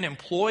will again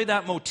employ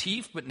that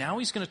motif, but now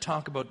he's going to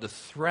talk about the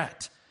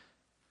threat,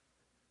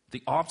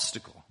 the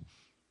obstacle,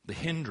 the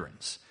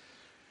hindrance.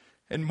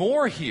 And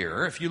more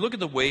here, if you look at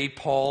the way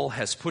Paul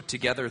has put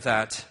together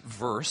that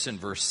verse in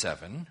verse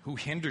 7, who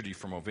hindered you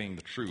from obeying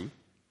the truth?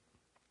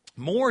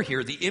 More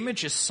here, the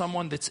image is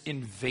someone that's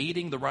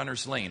invading the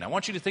runner's lane. I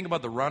want you to think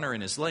about the runner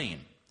in his lane.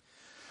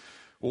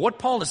 Well, what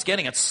Paul is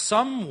getting at,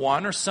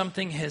 someone or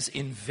something has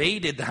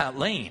invaded that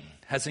lane,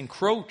 has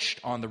encroached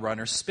on the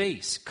runner's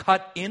space,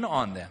 cut in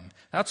on them.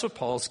 That's what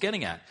Paul's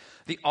getting at.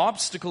 The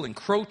obstacle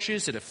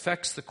encroaches, it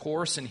affects the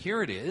course, and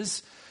here it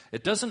is.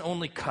 It doesn't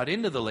only cut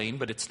into the lane,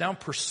 but it's now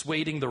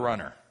persuading the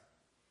runner.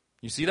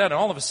 You see that? And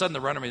all of a sudden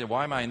the runner may say,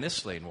 why am I in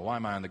this lane? Well, why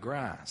am I on the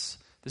grass?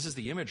 This is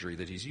the imagery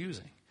that he's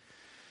using.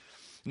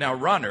 Now,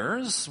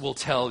 runners will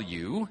tell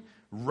you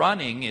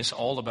running is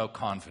all about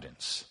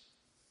confidence.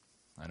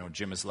 I know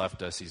Jim has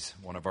left us. He's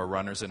one of our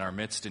runners in our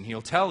midst, and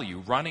he'll tell you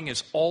running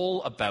is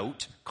all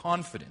about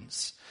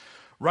confidence.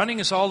 Running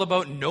is all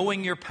about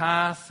knowing your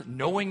path,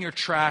 knowing your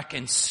track,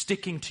 and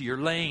sticking to your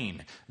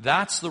lane.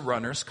 That's the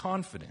runner's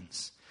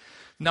confidence.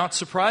 Not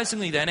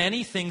surprisingly, then,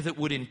 anything that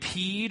would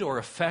impede or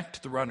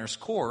affect the runner's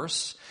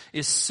course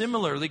is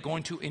similarly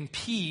going to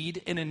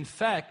impede and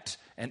affect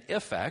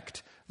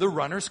the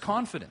runner's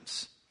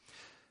confidence.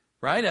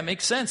 Right? That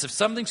makes sense. If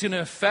something's going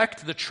to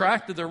affect the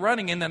track that they're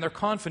running in, then their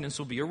confidence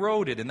will be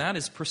eroded. And that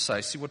is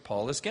precisely what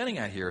Paul is getting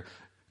at here.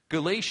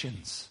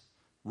 Galatians,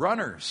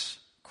 runners,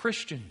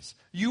 Christians,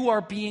 you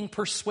are being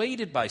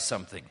persuaded by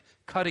something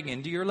cutting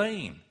into your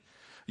lane.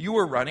 You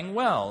were running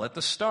well at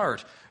the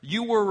start.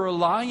 You were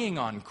relying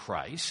on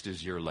Christ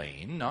as your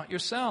lane, not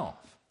yourself.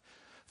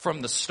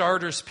 From the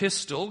starter's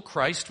pistol,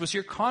 Christ was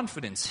your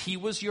confidence. He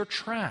was your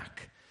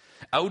track.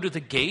 Out of the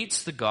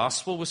gates, the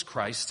gospel was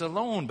Christ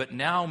alone. But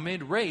now,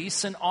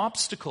 mid-race, an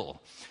obstacle.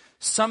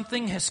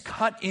 Something has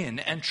cut in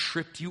and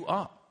tripped you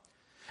up.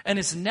 And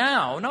is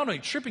now not only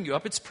tripping you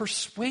up, it's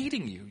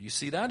persuading you. You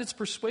see that? It's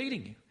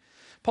persuading you.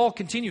 Paul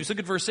continues. Look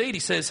at verse 8. He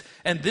says,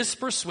 and this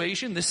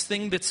persuasion, this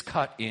thing that's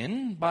cut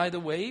in, by the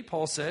way,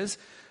 Paul says,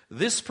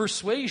 this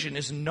persuasion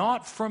is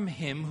not from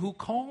him who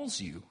calls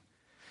you.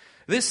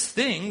 This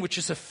thing which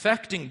is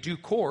affecting due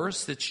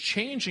course, that's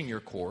changing your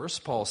course,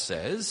 Paul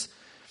says,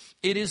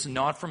 it is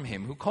not from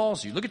him who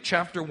calls you. Look at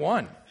chapter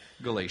 1,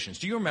 Galatians.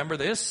 Do you remember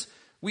this?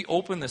 We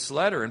opened this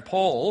letter, and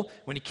Paul,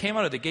 when he came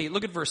out of the gate,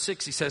 look at verse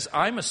 6. He says,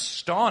 I'm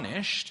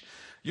astonished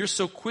you're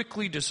so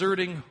quickly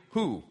deserting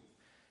who?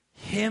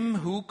 Him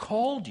who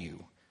called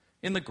you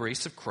in the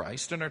grace of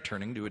Christ and are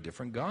turning to a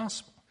different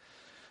gospel.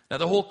 Now,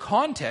 the whole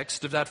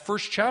context of that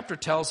first chapter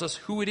tells us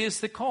who it is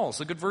that calls.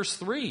 Look at verse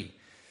 3.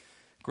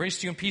 Grace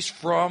to you and peace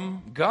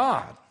from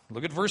God.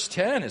 Look at verse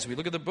 10 as we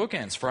look at the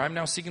bookends. For I'm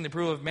now seeking the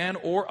approval of man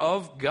or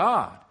of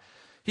God.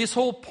 His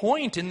whole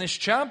point in this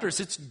chapter is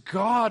it's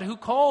God who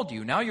called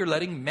you. Now you're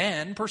letting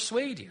man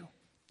persuade you.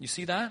 You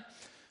see that?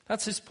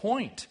 That's his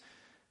point.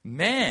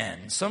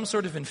 Man, some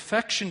sort of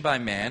infection by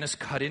man is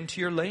cut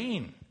into your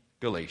lane,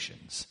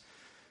 Galatians.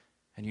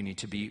 And you need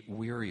to be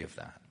weary of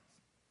that.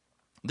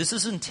 This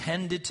is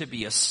intended to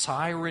be a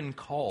siren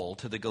call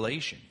to the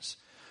Galatians,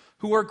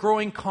 who are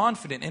growing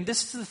confident. And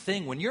this is the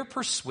thing, when you're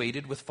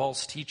persuaded with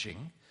false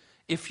teaching,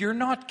 if you're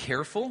not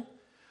careful,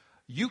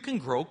 you can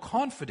grow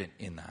confident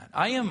in that.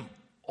 I am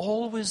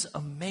always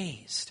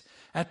amazed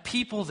at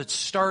people that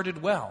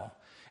started well.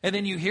 And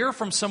then you hear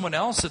from someone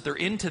else that they're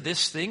into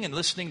this thing and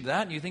listening to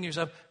that, and you think to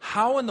yourself,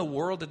 how in the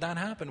world did that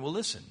happen? Well,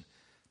 listen,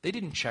 they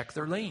didn't check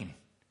their lane.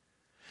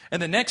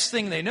 And the next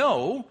thing they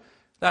know,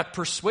 that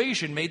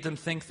persuasion made them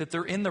think that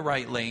they're in the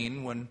right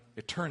lane when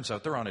it turns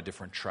out they're on a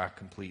different track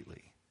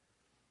completely.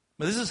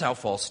 But this is how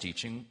false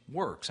teaching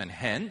works. And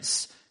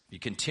hence, if you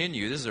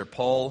continue, this is where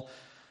Paul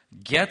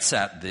gets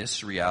at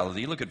this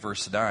reality. Look at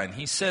verse 9.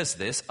 He says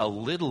this, a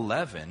little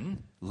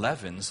leaven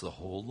leavens the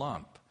whole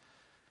lump.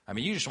 I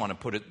mean, you just want to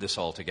put this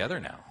all together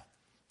now.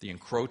 The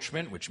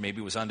encroachment, which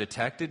maybe was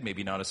undetected,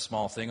 maybe not a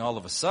small thing, all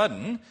of a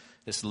sudden,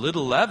 this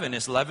little leaven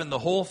has leavened the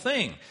whole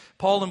thing.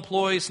 Paul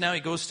employs, now he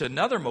goes to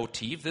another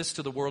motif, this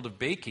to the world of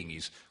baking.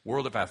 He's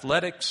world of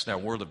athletics, now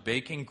world of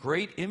baking.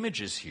 Great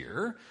images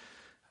here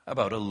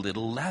about a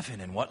little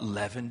leaven and what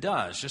leaven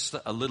does. Just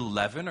a little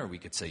leaven, or we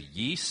could say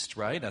yeast,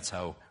 right? That's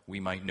how we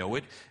might know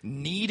it.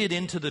 Kneaded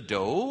into the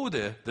dough.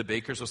 The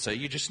bakers will say,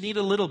 you just need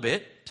a little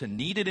bit to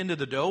knead it into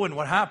the dough, and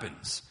what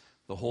happens?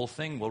 The whole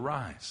thing will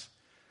rise.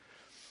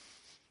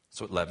 That's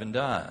what leaven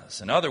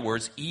does. In other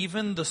words,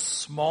 even the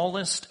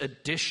smallest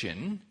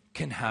addition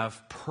can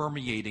have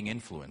permeating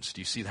influence.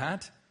 Do you see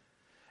that?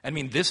 I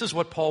mean, this is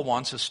what Paul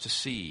wants us to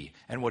see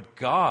and what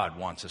God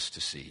wants us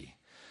to see.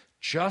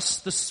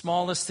 Just the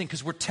smallest thing,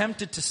 because we're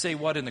tempted to say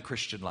what in the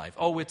Christian life?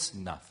 Oh, it's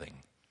nothing.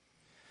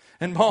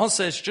 And Paul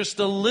says just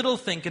a little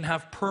thing can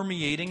have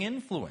permeating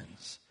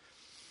influence.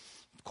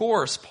 Of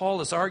course, Paul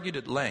has argued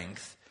at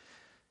length,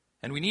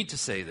 and we need to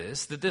say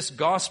this, that this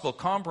gospel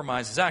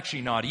compromise is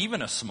actually not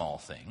even a small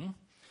thing.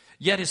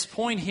 Yet his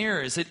point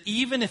here is that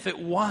even if it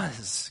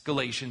was,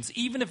 Galatians,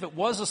 even if it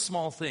was a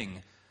small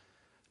thing,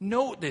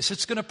 note this,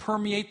 it's going to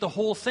permeate the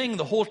whole thing,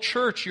 the whole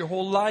church, your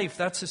whole life.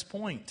 That's his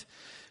point.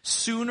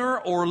 Sooner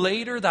or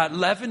later, that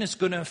leaven is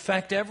going to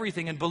affect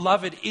everything. And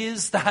beloved,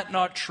 is that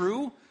not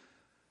true?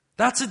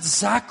 That's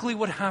exactly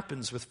what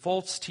happens with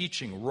false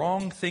teaching,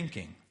 wrong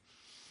thinking.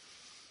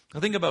 I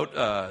think about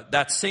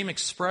that same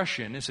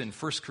expression is in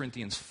 1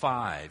 Corinthians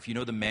 5. You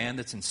know the man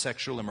that's in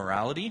sexual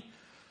immorality?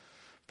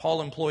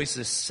 Paul employs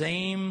this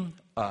same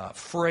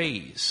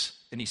phrase.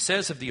 And he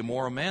says of the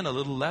immoral man, a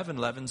little leaven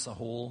leavens the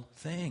whole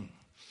thing.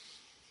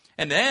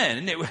 And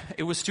then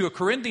it was to a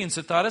Corinthians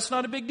that thought it's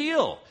not a big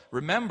deal.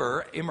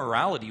 Remember,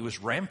 immorality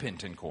was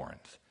rampant in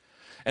Corinth.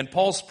 And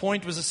Paul's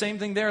point was the same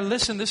thing there.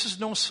 Listen, this is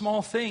no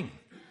small thing.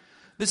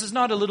 This is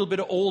not a little bit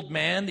of old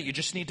man that you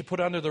just need to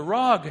put under the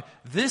rug.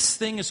 This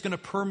thing is going to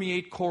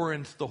permeate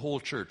Corinth, the whole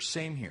church.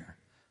 Same here.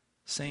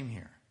 Same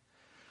here.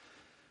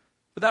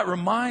 But that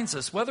reminds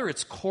us, whether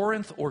it's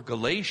Corinth or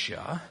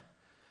Galatia,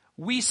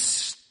 we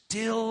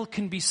still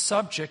can be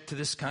subject to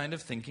this kind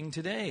of thinking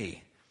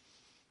today.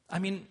 I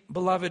mean,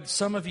 beloved,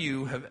 some of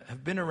you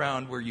have been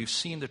around where you've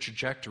seen the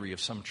trajectory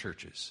of some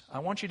churches. I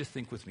want you to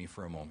think with me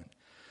for a moment.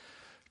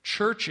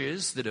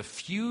 Churches that a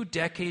few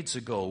decades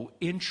ago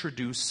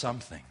introduced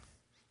something.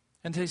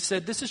 And they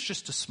said, this is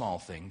just a small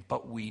thing,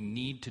 but we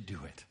need to do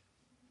it.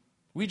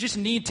 We just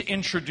need to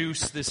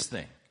introduce this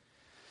thing.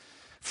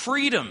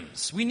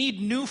 Freedoms. We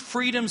need new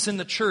freedoms in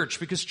the church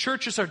because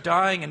churches are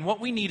dying, and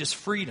what we need is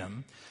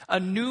freedom. A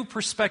new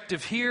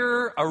perspective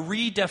here, a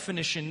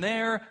redefinition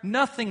there.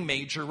 Nothing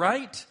major,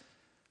 right?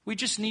 We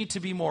just need to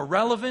be more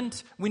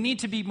relevant. We need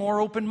to be more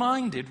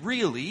open-minded,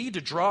 really, to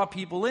draw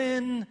people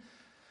in.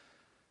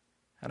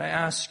 And I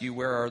ask you,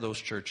 where are those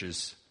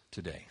churches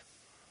today?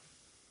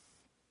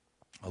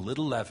 A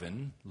little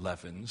leaven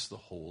leavens the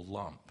whole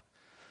lump.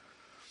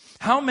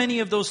 How many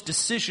of those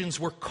decisions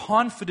were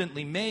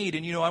confidently made?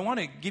 And I want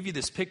to give you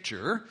this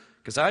picture,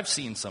 because I've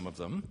seen some of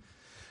them.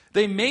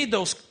 They made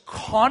those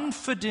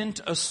confident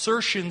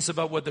assertions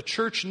about what the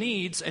church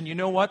needs, and you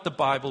know what? The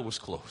Bible was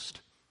closed.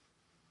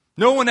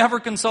 No one ever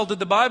consulted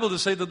the Bible to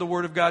say that the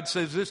Word of God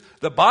says this.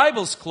 The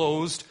Bible's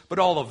closed, but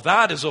all of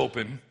that is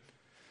open.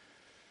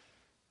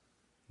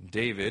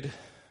 David,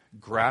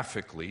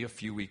 graphically, a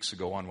few weeks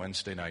ago on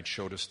Wednesday night,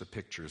 showed us the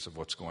pictures of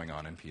what's going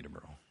on in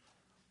Peterborough.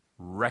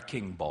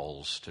 Wrecking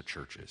balls to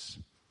churches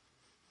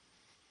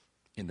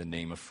in the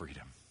name of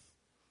freedom.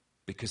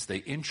 Because they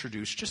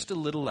introduced just a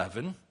little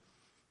leaven.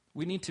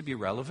 We need to be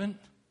relevant.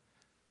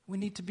 We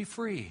need to be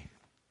free.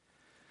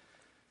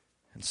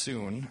 And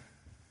soon,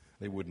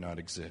 they would not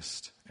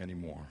exist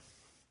anymore.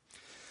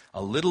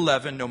 A little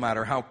leaven, no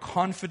matter how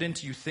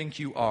confident you think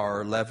you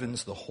are,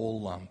 leavens the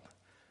whole lump.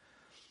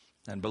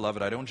 And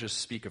beloved, I don't just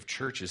speak of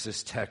churches.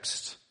 This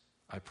text,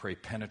 I pray,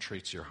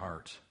 penetrates your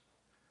heart.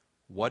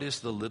 What is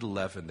the little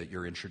leaven that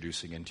you're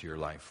introducing into your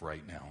life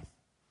right now?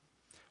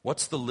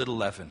 What's the little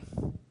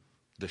leaven?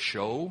 The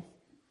show?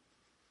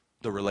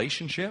 The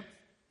relationship?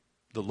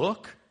 The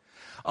look?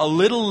 A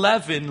little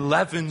leaven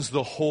leavens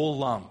the whole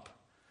lump.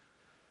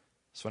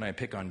 That's when I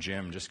pick on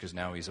Jim, just because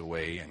now he's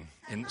away and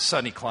in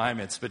sunny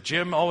climates. But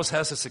Jim always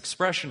has this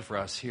expression for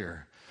us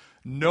here.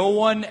 No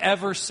one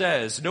ever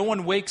says, no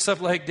one wakes up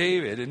like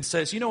David and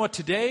says, you know what,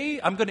 today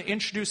I'm going to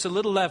introduce a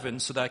little leaven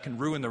so that I can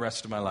ruin the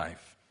rest of my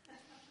life.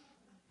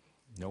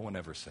 No one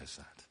ever says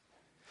that.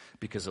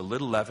 Because a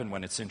little leaven,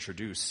 when it's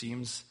introduced,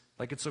 seems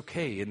like it's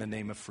okay in the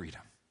name of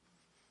freedom.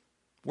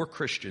 We're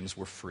Christians,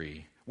 we're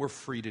free. We're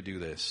free to do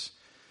this.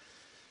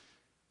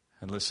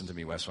 And listen to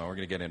me, Westmount, we're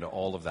going to get into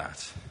all of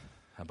that,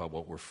 about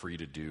what we're free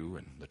to do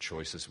and the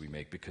choices we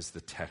make, because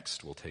the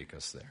text will take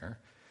us there.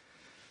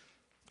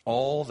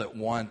 All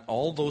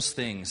those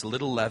things,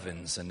 little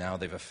leavens, and now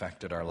they've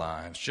affected our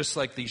lives. Just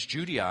like these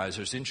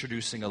Judaizers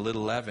introducing a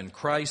little leaven,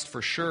 Christ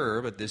for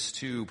sure, but this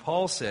too.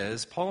 Paul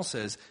says,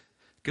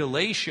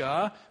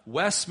 Galatia,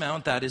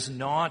 Westmount, that is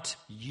not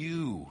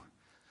you.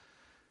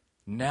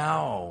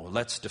 Now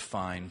let's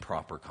define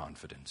proper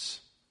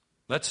confidence.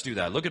 Let's do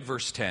that. Look at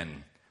verse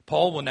 10.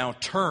 Paul will now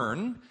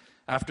turn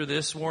after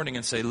this warning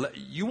and say,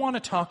 you want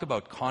to talk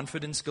about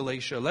confidence,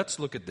 Galatia? Let's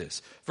look at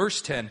this.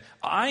 Verse 10,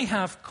 I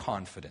have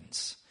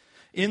confidence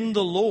in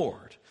the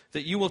Lord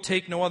that you will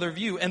take no other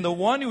view, and the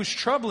one who is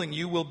troubling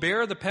you will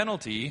bear the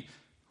penalty,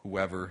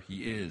 whoever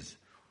he is.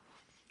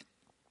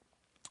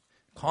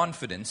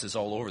 Confidence is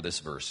all over this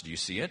verse. Do you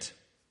see it?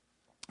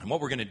 And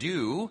what we're going to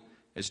do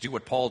is do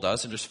what Paul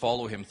does and just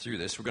follow him through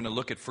this. We're going to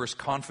look at first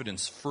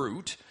confidence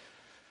fruit,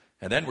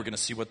 and then we're going to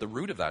see what the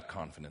root of that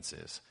confidence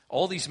is.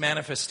 All these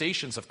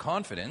manifestations of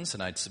confidence,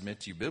 and I'd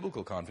submit to you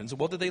biblical confidence,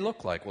 what do they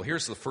look like? Well,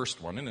 here's the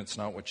first one, and it's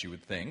not what you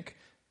would think.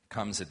 It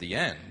comes at the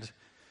end.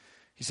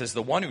 He says,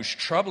 the one who's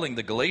troubling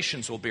the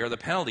Galatians will bear the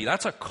penalty.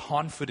 That's a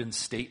confident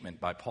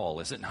statement by Paul,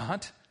 is it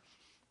not?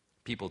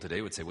 People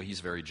today would say, well, he's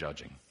very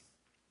judging.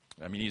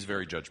 I mean, he's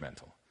very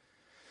judgmental.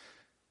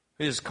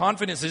 His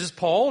confidence, is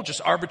Paul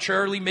just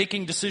arbitrarily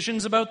making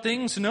decisions about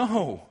things?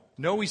 No,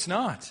 he's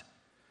not.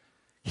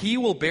 He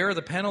will bear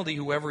the penalty,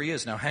 whoever he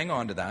is. Now, hang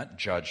on to that,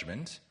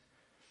 judgment.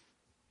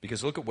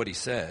 Because look at what he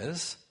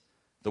says.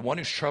 The one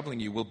who's troubling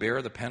you will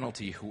bear the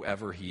penalty,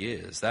 whoever he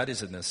is. That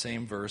is in the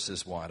same verse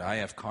as what? I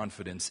have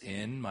confidence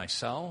in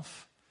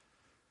myself.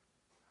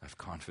 I have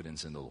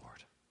confidence in the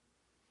Lord.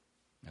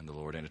 And the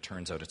Lord. And it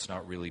turns out it's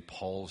not really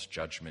Paul's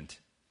judgment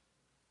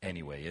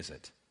anyway, is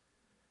it?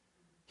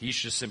 He's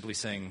just simply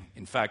saying,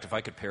 in fact, if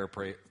I could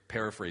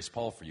paraphrase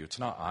Paul for you, it's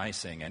not I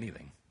saying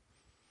anything.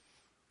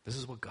 This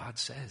is what God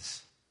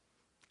says.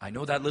 I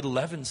know that little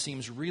leaven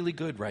seems really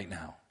good right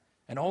now,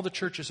 and all the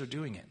churches are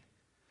doing it.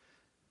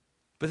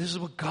 But this is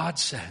what God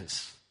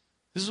says.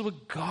 This is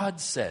what God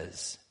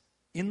says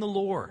in the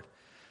Lord.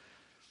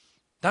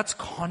 That's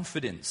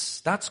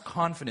confidence. That's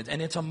confidence.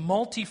 And it's a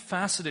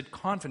multifaceted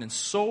confidence,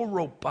 so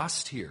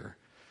robust here.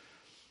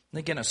 And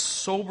again, a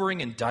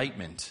sobering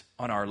indictment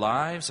on our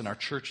lives and our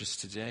churches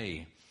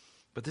today.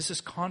 But this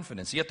is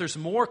confidence. Yet there's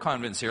more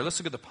confidence here. Let's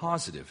look at the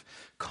positive.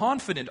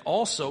 Confident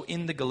also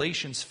in the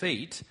Galatians'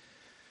 fate.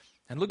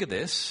 And look at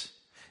this.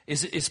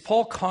 Is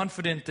Paul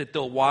confident that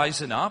they'll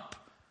wisen up?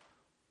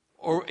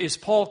 Or is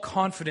Paul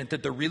confident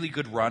that they're really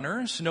good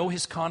runners? No,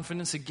 his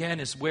confidence again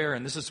is where,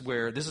 and this is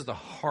the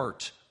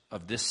heart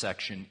of this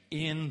section,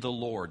 in the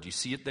Lord. Do you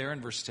see it there in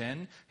verse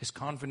 10? His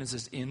confidence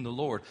is in the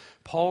Lord.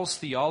 Paul's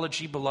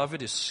theology,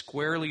 beloved, is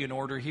squarely in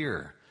order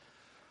here.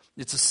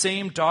 It's the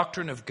same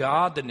doctrine of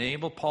God that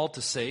enabled Paul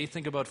to say,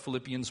 think about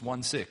Philippians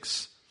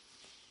 1:6.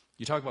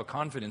 You talk about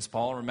confidence,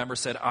 Paul, remember,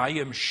 said, I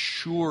am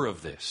sure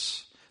of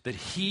this, that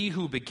he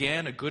who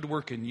began a good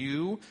work in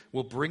you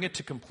will bring it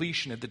to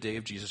completion at the day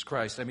of Jesus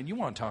Christ. I mean, you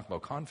want to talk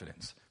about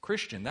confidence.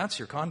 Christian, that's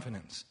your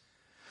confidence.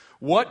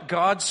 What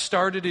God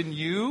started in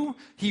you,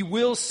 he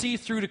will see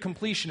through to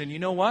completion. And you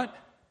know what?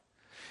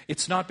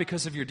 It's not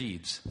because of your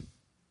deeds.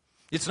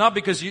 It's not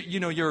because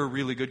you're a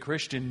really good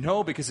Christian.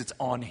 No, because it's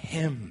on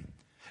him.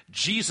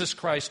 Jesus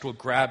Christ will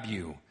grab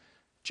you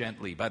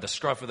gently by the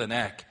scruff of the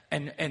neck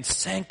and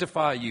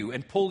sanctify you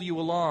and pull you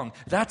along.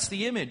 That's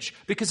the image,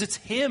 because it's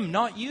him,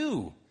 not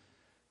you.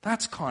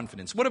 That's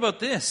confidence. What about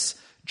this?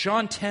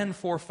 John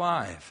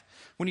 10:4-5.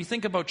 When you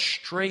think about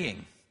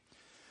straying,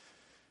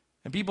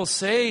 and people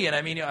say, and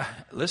I mean,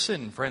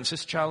 listen, friends,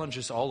 this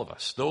challenges all of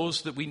us.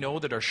 Those that we know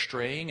that are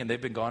straying and they've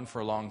been gone for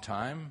a long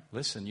time,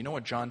 listen, you know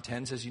what John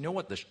 10 says? You know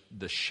what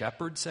the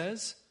shepherd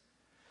says?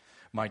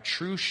 My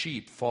true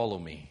sheep follow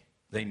me.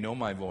 They know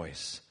my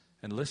voice.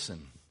 And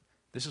listen,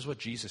 this is what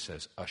Jesus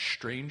says. A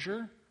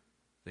stranger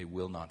they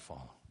will not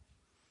follow.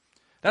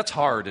 That's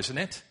hard, isn't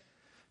it?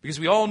 Because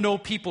we all know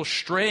people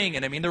straying,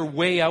 and I mean, they're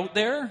way out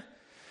there.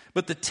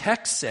 But the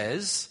text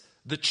says,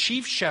 the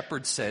chief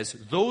shepherd says,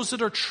 those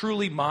that are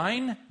truly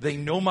mine, they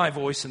know my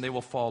voice and they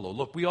will follow.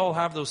 Look, we all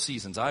have those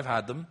seasons. I've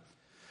had them.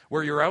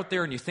 Where you're out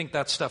there and you think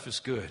that stuff is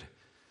good.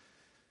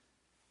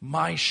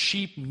 My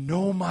sheep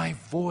know my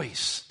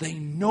voice. They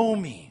know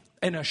me.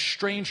 And a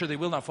stranger they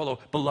will not follow.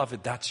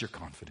 Beloved, that's your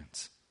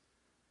confidence.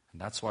 And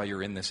that's why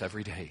you're in this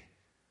every day.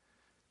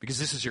 Because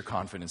this is your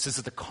confidence. This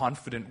is the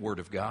confident word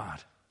of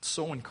God.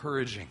 So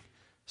encouraging,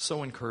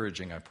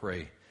 I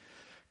pray.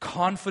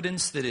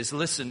 Confidence that is,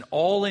 listen,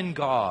 all in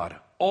God,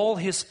 all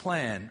His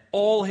plan,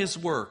 all His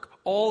work,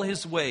 all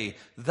His way.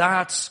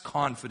 That's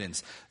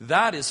confidence.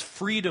 That is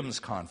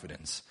freedom's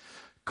confidence.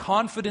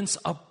 Confidence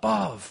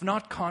above,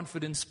 not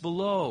confidence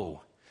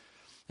below.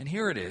 And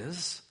here it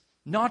is,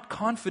 not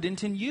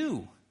confident in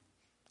you.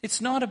 It's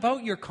not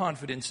about your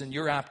confidence and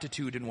your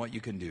aptitude in what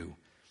you can do.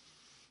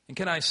 And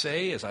can I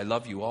say, as I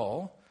love you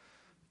all,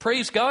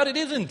 praise God, it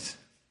isn't.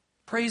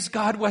 Praise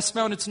God,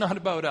 Westmount, it's not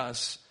about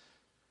us.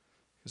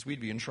 Because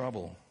we'd be in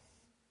trouble.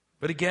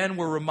 But again,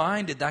 we're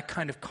reminded that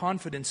kind of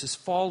confidence is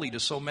folly to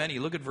so many.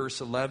 Look at verse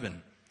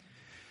 11.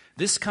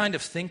 This kind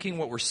of thinking,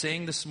 what we're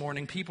saying this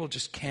morning, people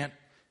just can't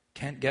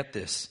get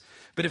this.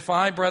 But if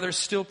I, brothers,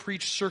 still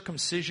preach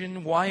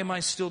circumcision, why am I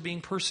still being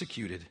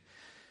persecuted?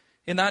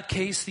 In that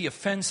case, the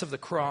offense of the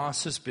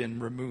cross has been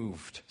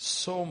removed.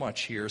 So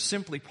much here.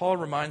 Simply, Paul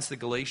reminds the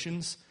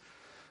Galatians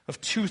of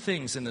two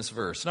things in this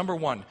verse. Number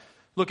one,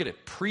 look at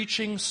it.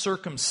 Preaching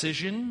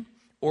circumcision,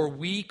 or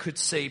we could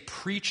say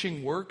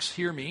preaching works.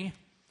 Hear me.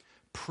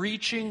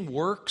 Preaching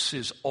works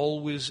is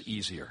always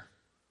easier.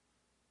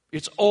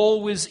 It's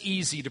always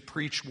easy to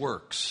preach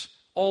works.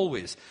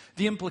 Always.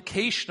 The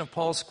implication of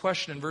Paul's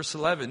question in verse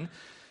 11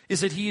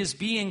 is that he is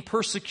being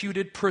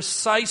persecuted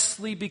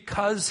precisely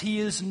because he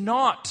is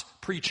not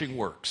preaching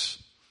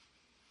works.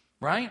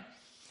 Right?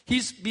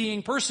 He's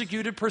being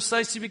persecuted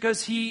precisely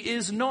because he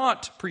is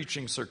not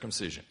preaching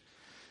circumcision.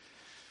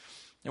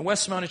 And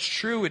Westmount, it's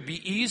true, it'd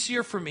be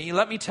easier for me,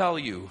 let me tell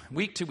you,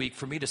 week to week,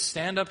 for me to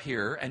stand up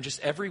here and just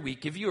every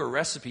week give you a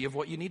recipe of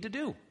what you need to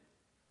do.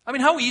 I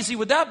mean, how easy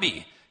would that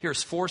be?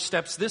 Here's 4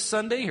 steps this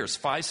Sunday, here's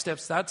 5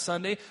 steps that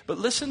Sunday. But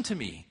listen to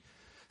me.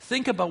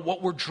 Think about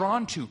what we're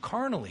drawn to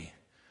carnally.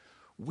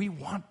 We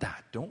want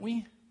that, don't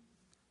we?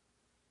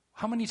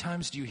 How many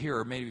times do you hear,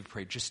 or maybe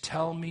pray, just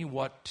tell me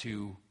what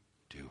to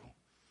do?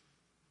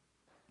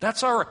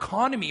 That's our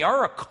economy.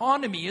 Our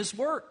economy is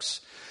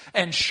works.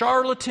 And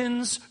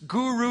charlatans,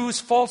 gurus,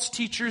 false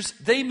teachers,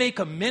 they make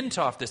a mint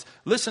off this.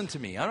 Listen to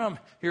me. I'm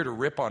here to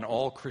rip on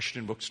all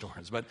Christian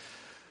bookstores, but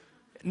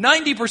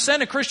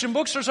 90% of Christian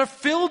bookstores are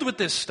filled with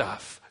this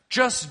stuff.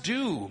 Just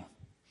do.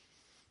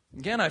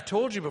 Again, I've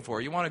told you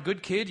before, you want a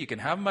good kid, you can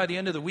have them by the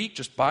end of the week.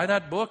 Just buy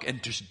that book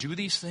and just do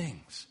these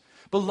things.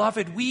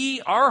 Beloved,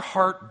 our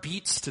heart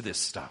beats to this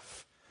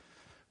stuff.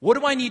 What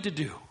do I need to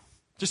do?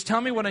 Just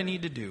tell me what I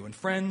need to do. And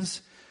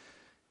friends,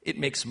 it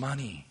makes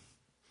money.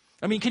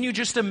 I mean, can you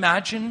just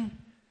imagine?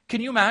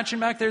 Can you imagine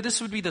back there?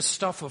 This would be the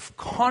stuff of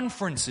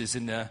conferences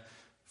in the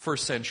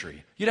first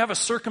century. You'd have a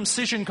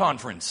circumcision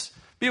conference.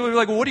 People would be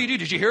like, well, what do you do?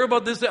 Did you hear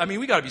about this? I mean,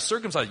 we got to be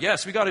circumcised.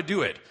 Yes, we got to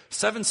do it.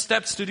 7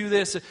 steps to do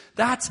this.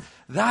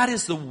 That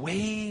is the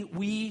way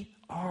we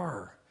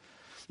are.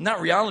 And that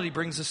reality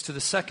brings us to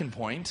the second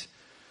point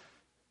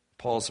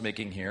Paul's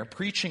making here.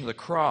 Preaching the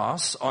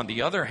cross, on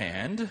the other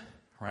hand,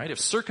 right?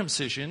 If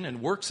circumcision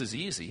and works is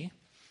easy,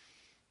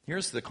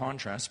 here's the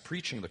contrast.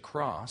 Preaching the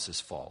cross is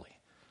folly.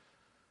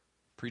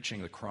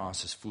 Preaching the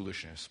cross is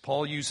foolishness.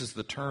 Paul uses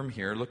the term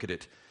here, look at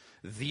it,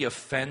 the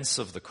offense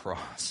of the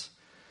cross.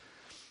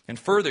 And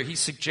further, he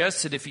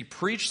suggests that if he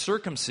preached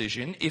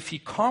circumcision, if he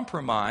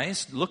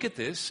compromised, look at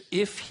this,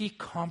 if he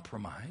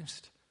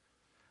compromised,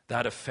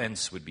 that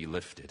offense would be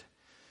lifted.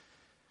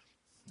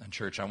 And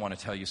church, I want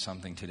to tell you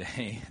something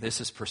today.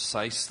 This is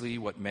precisely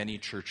what many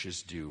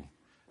churches do.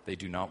 They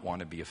do not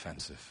want to be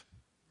offensive,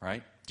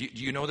 right? Do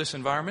you know this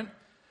environment?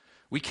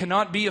 We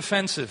cannot be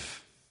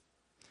offensive.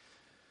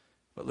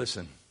 But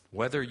listen,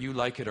 whether you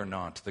like it or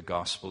not, the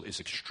gospel is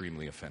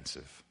extremely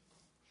offensive.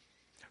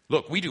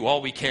 Look, we do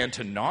all we can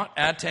to not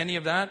add to any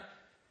of that,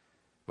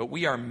 but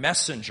we are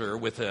messenger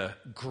with a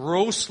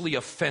grossly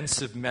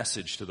offensive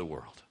message to the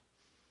world.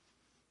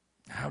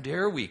 How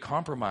dare we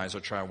compromise or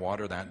try to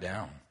water that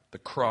down? The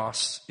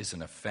cross is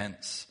an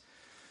offense.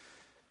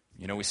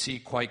 You know, we see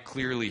quite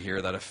clearly here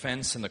that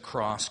offense and the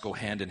cross go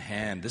hand in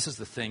hand. This is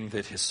the thing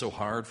that is so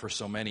hard for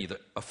so many.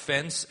 The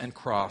offense and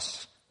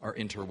cross are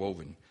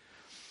interwoven.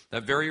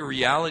 That very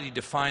reality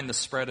defined the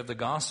spread of the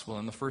gospel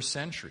in the first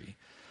century.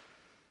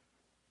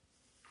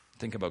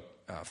 Think about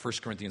 1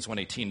 Corinthians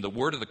 1:18. The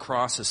word of the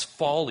cross is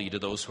folly to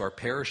those who are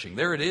perishing.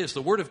 There it is.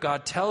 The word of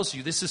God tells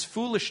you this is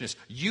foolishness.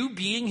 You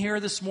being here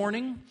this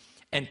morning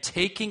and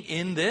taking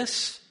in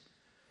this,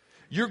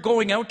 you're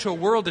going out to a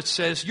world that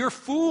says, you're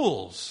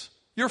fools.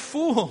 You're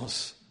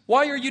fools.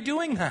 Why are you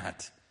doing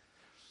that?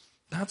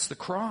 That's the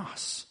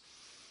cross.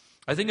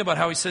 I think about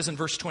how he says in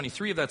verse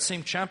 23 of that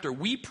same chapter,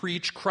 we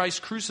preach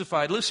Christ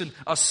crucified. Listen,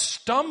 a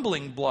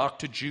stumbling block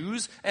to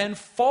Jews and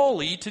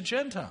folly to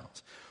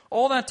Gentiles.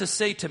 All that to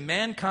say to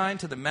mankind,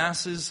 to the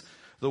masses,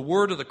 the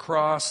word of the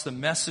cross, the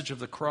message of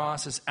the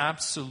cross is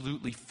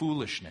absolutely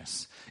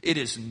foolishness. It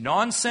is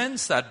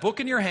nonsense. That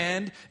book in your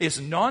hand is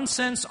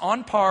nonsense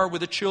on par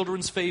with a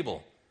children's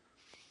fable.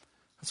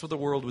 That's what the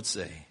world would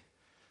say.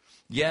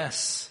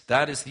 Yes,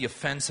 that is the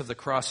offense of the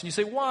cross. And you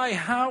say, why?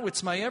 How?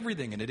 It's my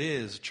everything. And it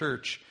is,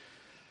 church.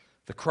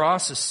 The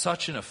cross is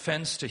such an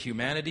offense to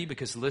humanity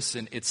because,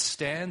 listen, it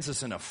stands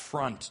as an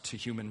affront to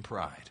human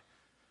pride.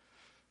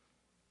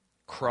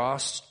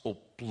 Cross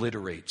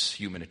obliterates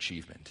human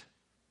achievement.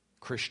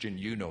 Christian,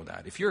 you know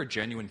that. If you're a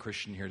genuine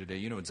Christian here today,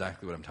 you know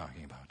exactly what I'm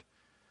talking about.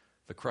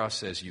 The cross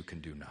says you can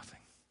do nothing.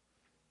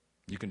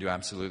 You can do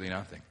absolutely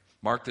nothing.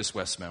 Mark this,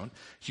 Westmount.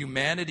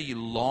 Humanity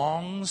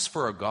longs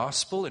for a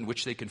gospel in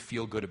which they can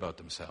feel good about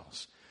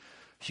themselves.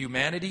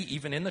 Humanity,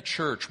 even in the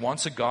church,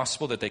 wants a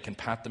gospel that they can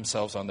pat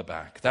themselves on the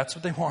back. That's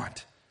what they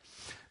want.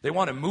 They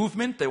want a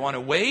movement. They want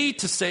a way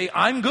to say,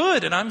 I'm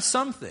good and I'm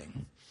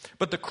something.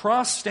 But the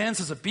cross stands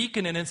as a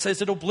beacon, and it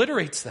says it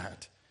obliterates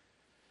that.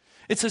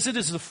 It says it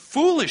is the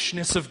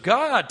foolishness of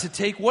God to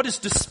take what is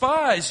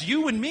despised,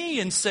 you and me,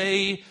 and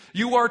say,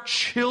 you are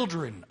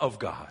children of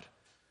God.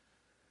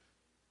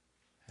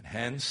 And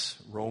hence,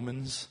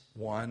 Romans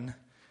 1,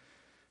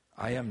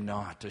 I am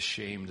not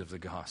ashamed of the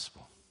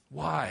gospel.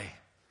 Why?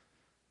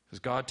 Because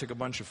God took a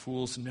bunch of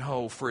fools?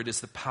 No, for it is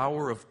the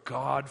power of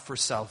God for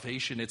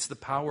salvation. It's the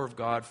power of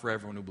God for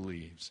everyone who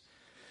believes.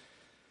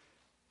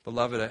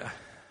 Beloved,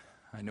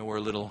 I know we're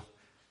a little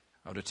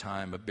out of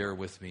time, but bear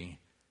with me.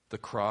 The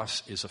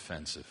cross is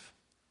offensive.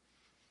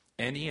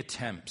 Any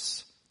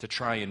attempts to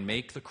try and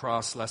make the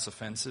cross less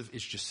offensive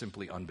is just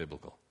simply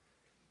unbiblical.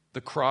 The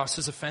cross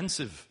is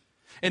offensive.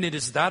 And it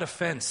is that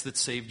offense that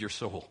saved your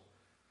soul.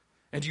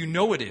 And you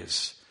know it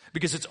is.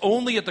 Because it's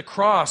only at the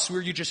cross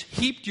where you just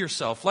heaped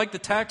yourself, like the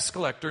tax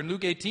collector in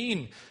Luke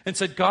 18, and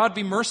said, God,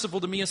 be merciful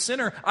to me, a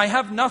sinner. I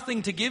have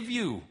nothing to give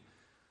you.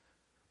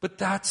 But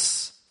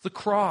that's the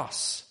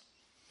cross.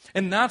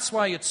 And that's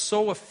why it's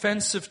so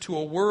offensive to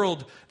a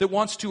world that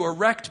wants to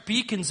erect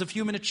beacons of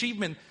human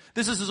achievement.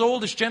 This is as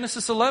old as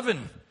Genesis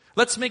 11.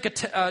 Let's make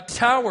a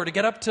tower to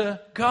get up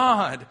to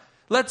God.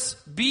 Let's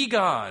be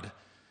God.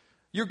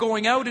 You're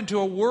going out into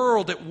a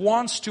world that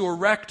wants to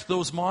erect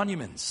those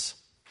monuments.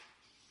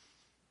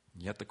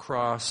 Yet the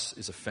cross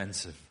is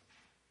offensive.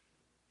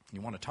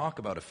 You want to talk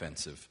about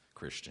offensive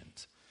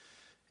Christians.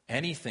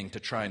 Anything to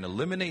try and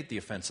eliminate the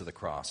offense of the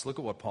cross. Look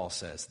at what Paul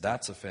says.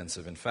 That's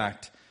offensive. In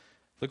fact,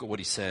 look at what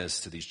he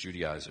says to these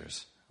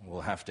Judaizers.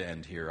 We'll have to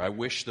end here. I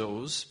wish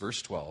those,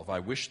 verse 12, I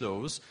wish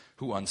those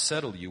who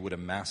unsettle you would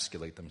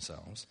emasculate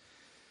themselves.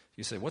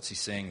 You say, what's he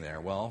saying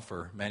there? Well,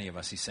 for many of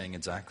us, he's saying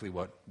exactly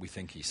what we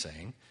think he's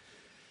saying.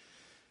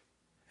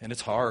 And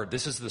it's hard.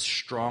 This is the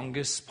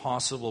strongest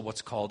possible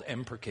what's called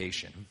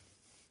imprecation.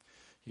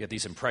 You get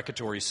these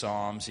imprecatory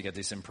psalms, you get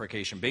this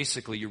imprecation.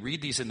 Basically, you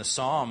read these in the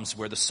Psalms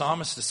where the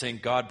psalmist is saying,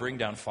 God, bring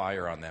down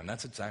fire on them.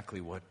 That's exactly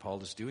what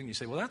Paul is doing. You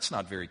say, well, that's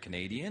not very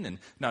Canadian and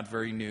not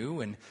very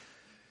new.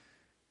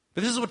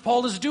 But this is what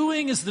Paul is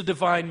doing as the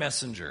divine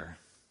messenger.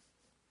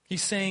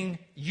 He's saying,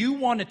 you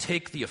want to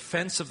take the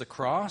offense of the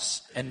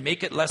cross and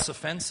make it less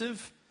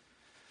offensive?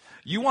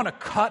 You want to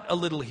cut a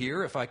little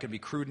here, if I can be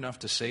crude enough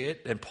to say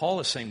it? And Paul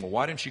is saying, well,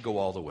 why don't you go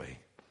all the way?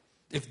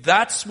 If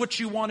that's what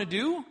you want to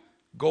do,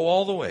 go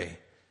all the way.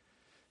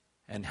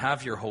 And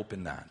have your hope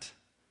in that.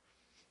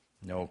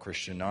 No,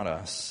 Christian, not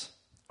us.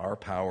 Our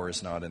power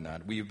is not in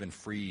that. We have been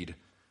freed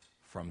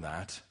from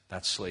that.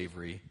 That's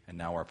slavery. And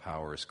now our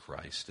power is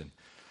Christ. And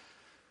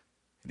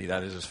indeed,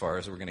 that is as far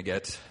as we're going to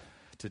get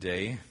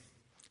today.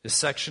 This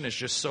section is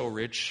just so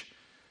rich.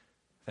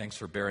 Thanks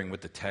for bearing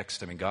with the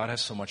text. I mean, God has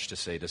so much to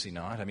say, does he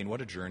not? I mean,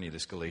 what a journey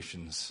this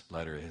Galatians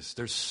letter is.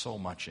 There's so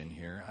much in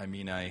here. I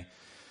mean, I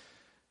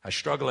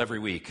struggle every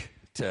week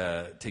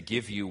to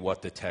give you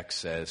what the text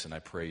says, and I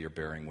pray you're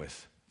bearing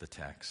with the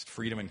text.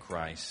 Freedom in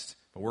Christ.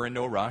 But we're in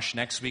no rush.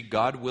 Next week,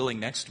 God willing,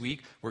 next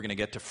week, we're going to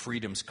get to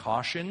freedom's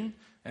caution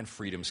and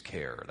freedom's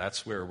care.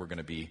 That's where we're going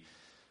to be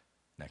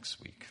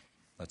next week.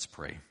 Let's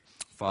pray.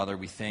 Father,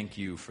 we thank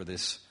you for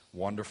this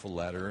wonderful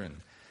letter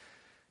and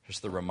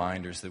just the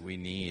reminders that we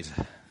need.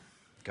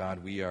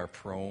 God, we are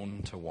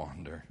prone to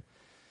wander.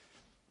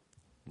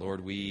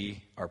 Lord,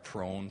 we are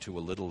prone to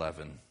a little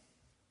leaven.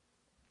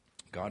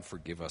 God,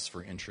 forgive us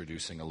for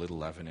introducing a little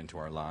leaven into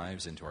our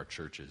lives, into our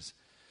churches.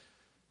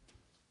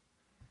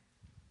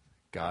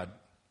 God,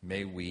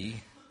 may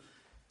we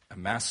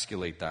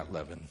emasculate that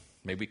leaven.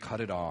 May we cut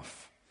it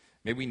off.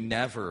 May we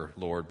never,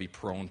 Lord, be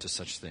prone to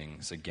such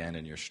things again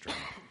in your strength.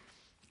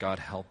 God,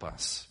 help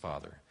us,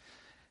 Father.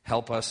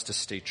 Help us to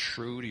stay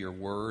true to your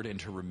word and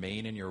to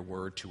remain in your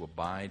word, to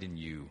abide in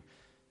you,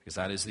 because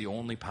that is the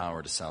only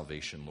power to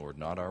salvation, Lord,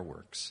 not our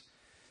works.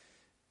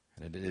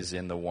 And it is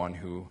in the one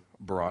who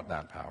brought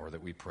that power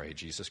that we pray,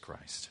 Jesus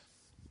Christ.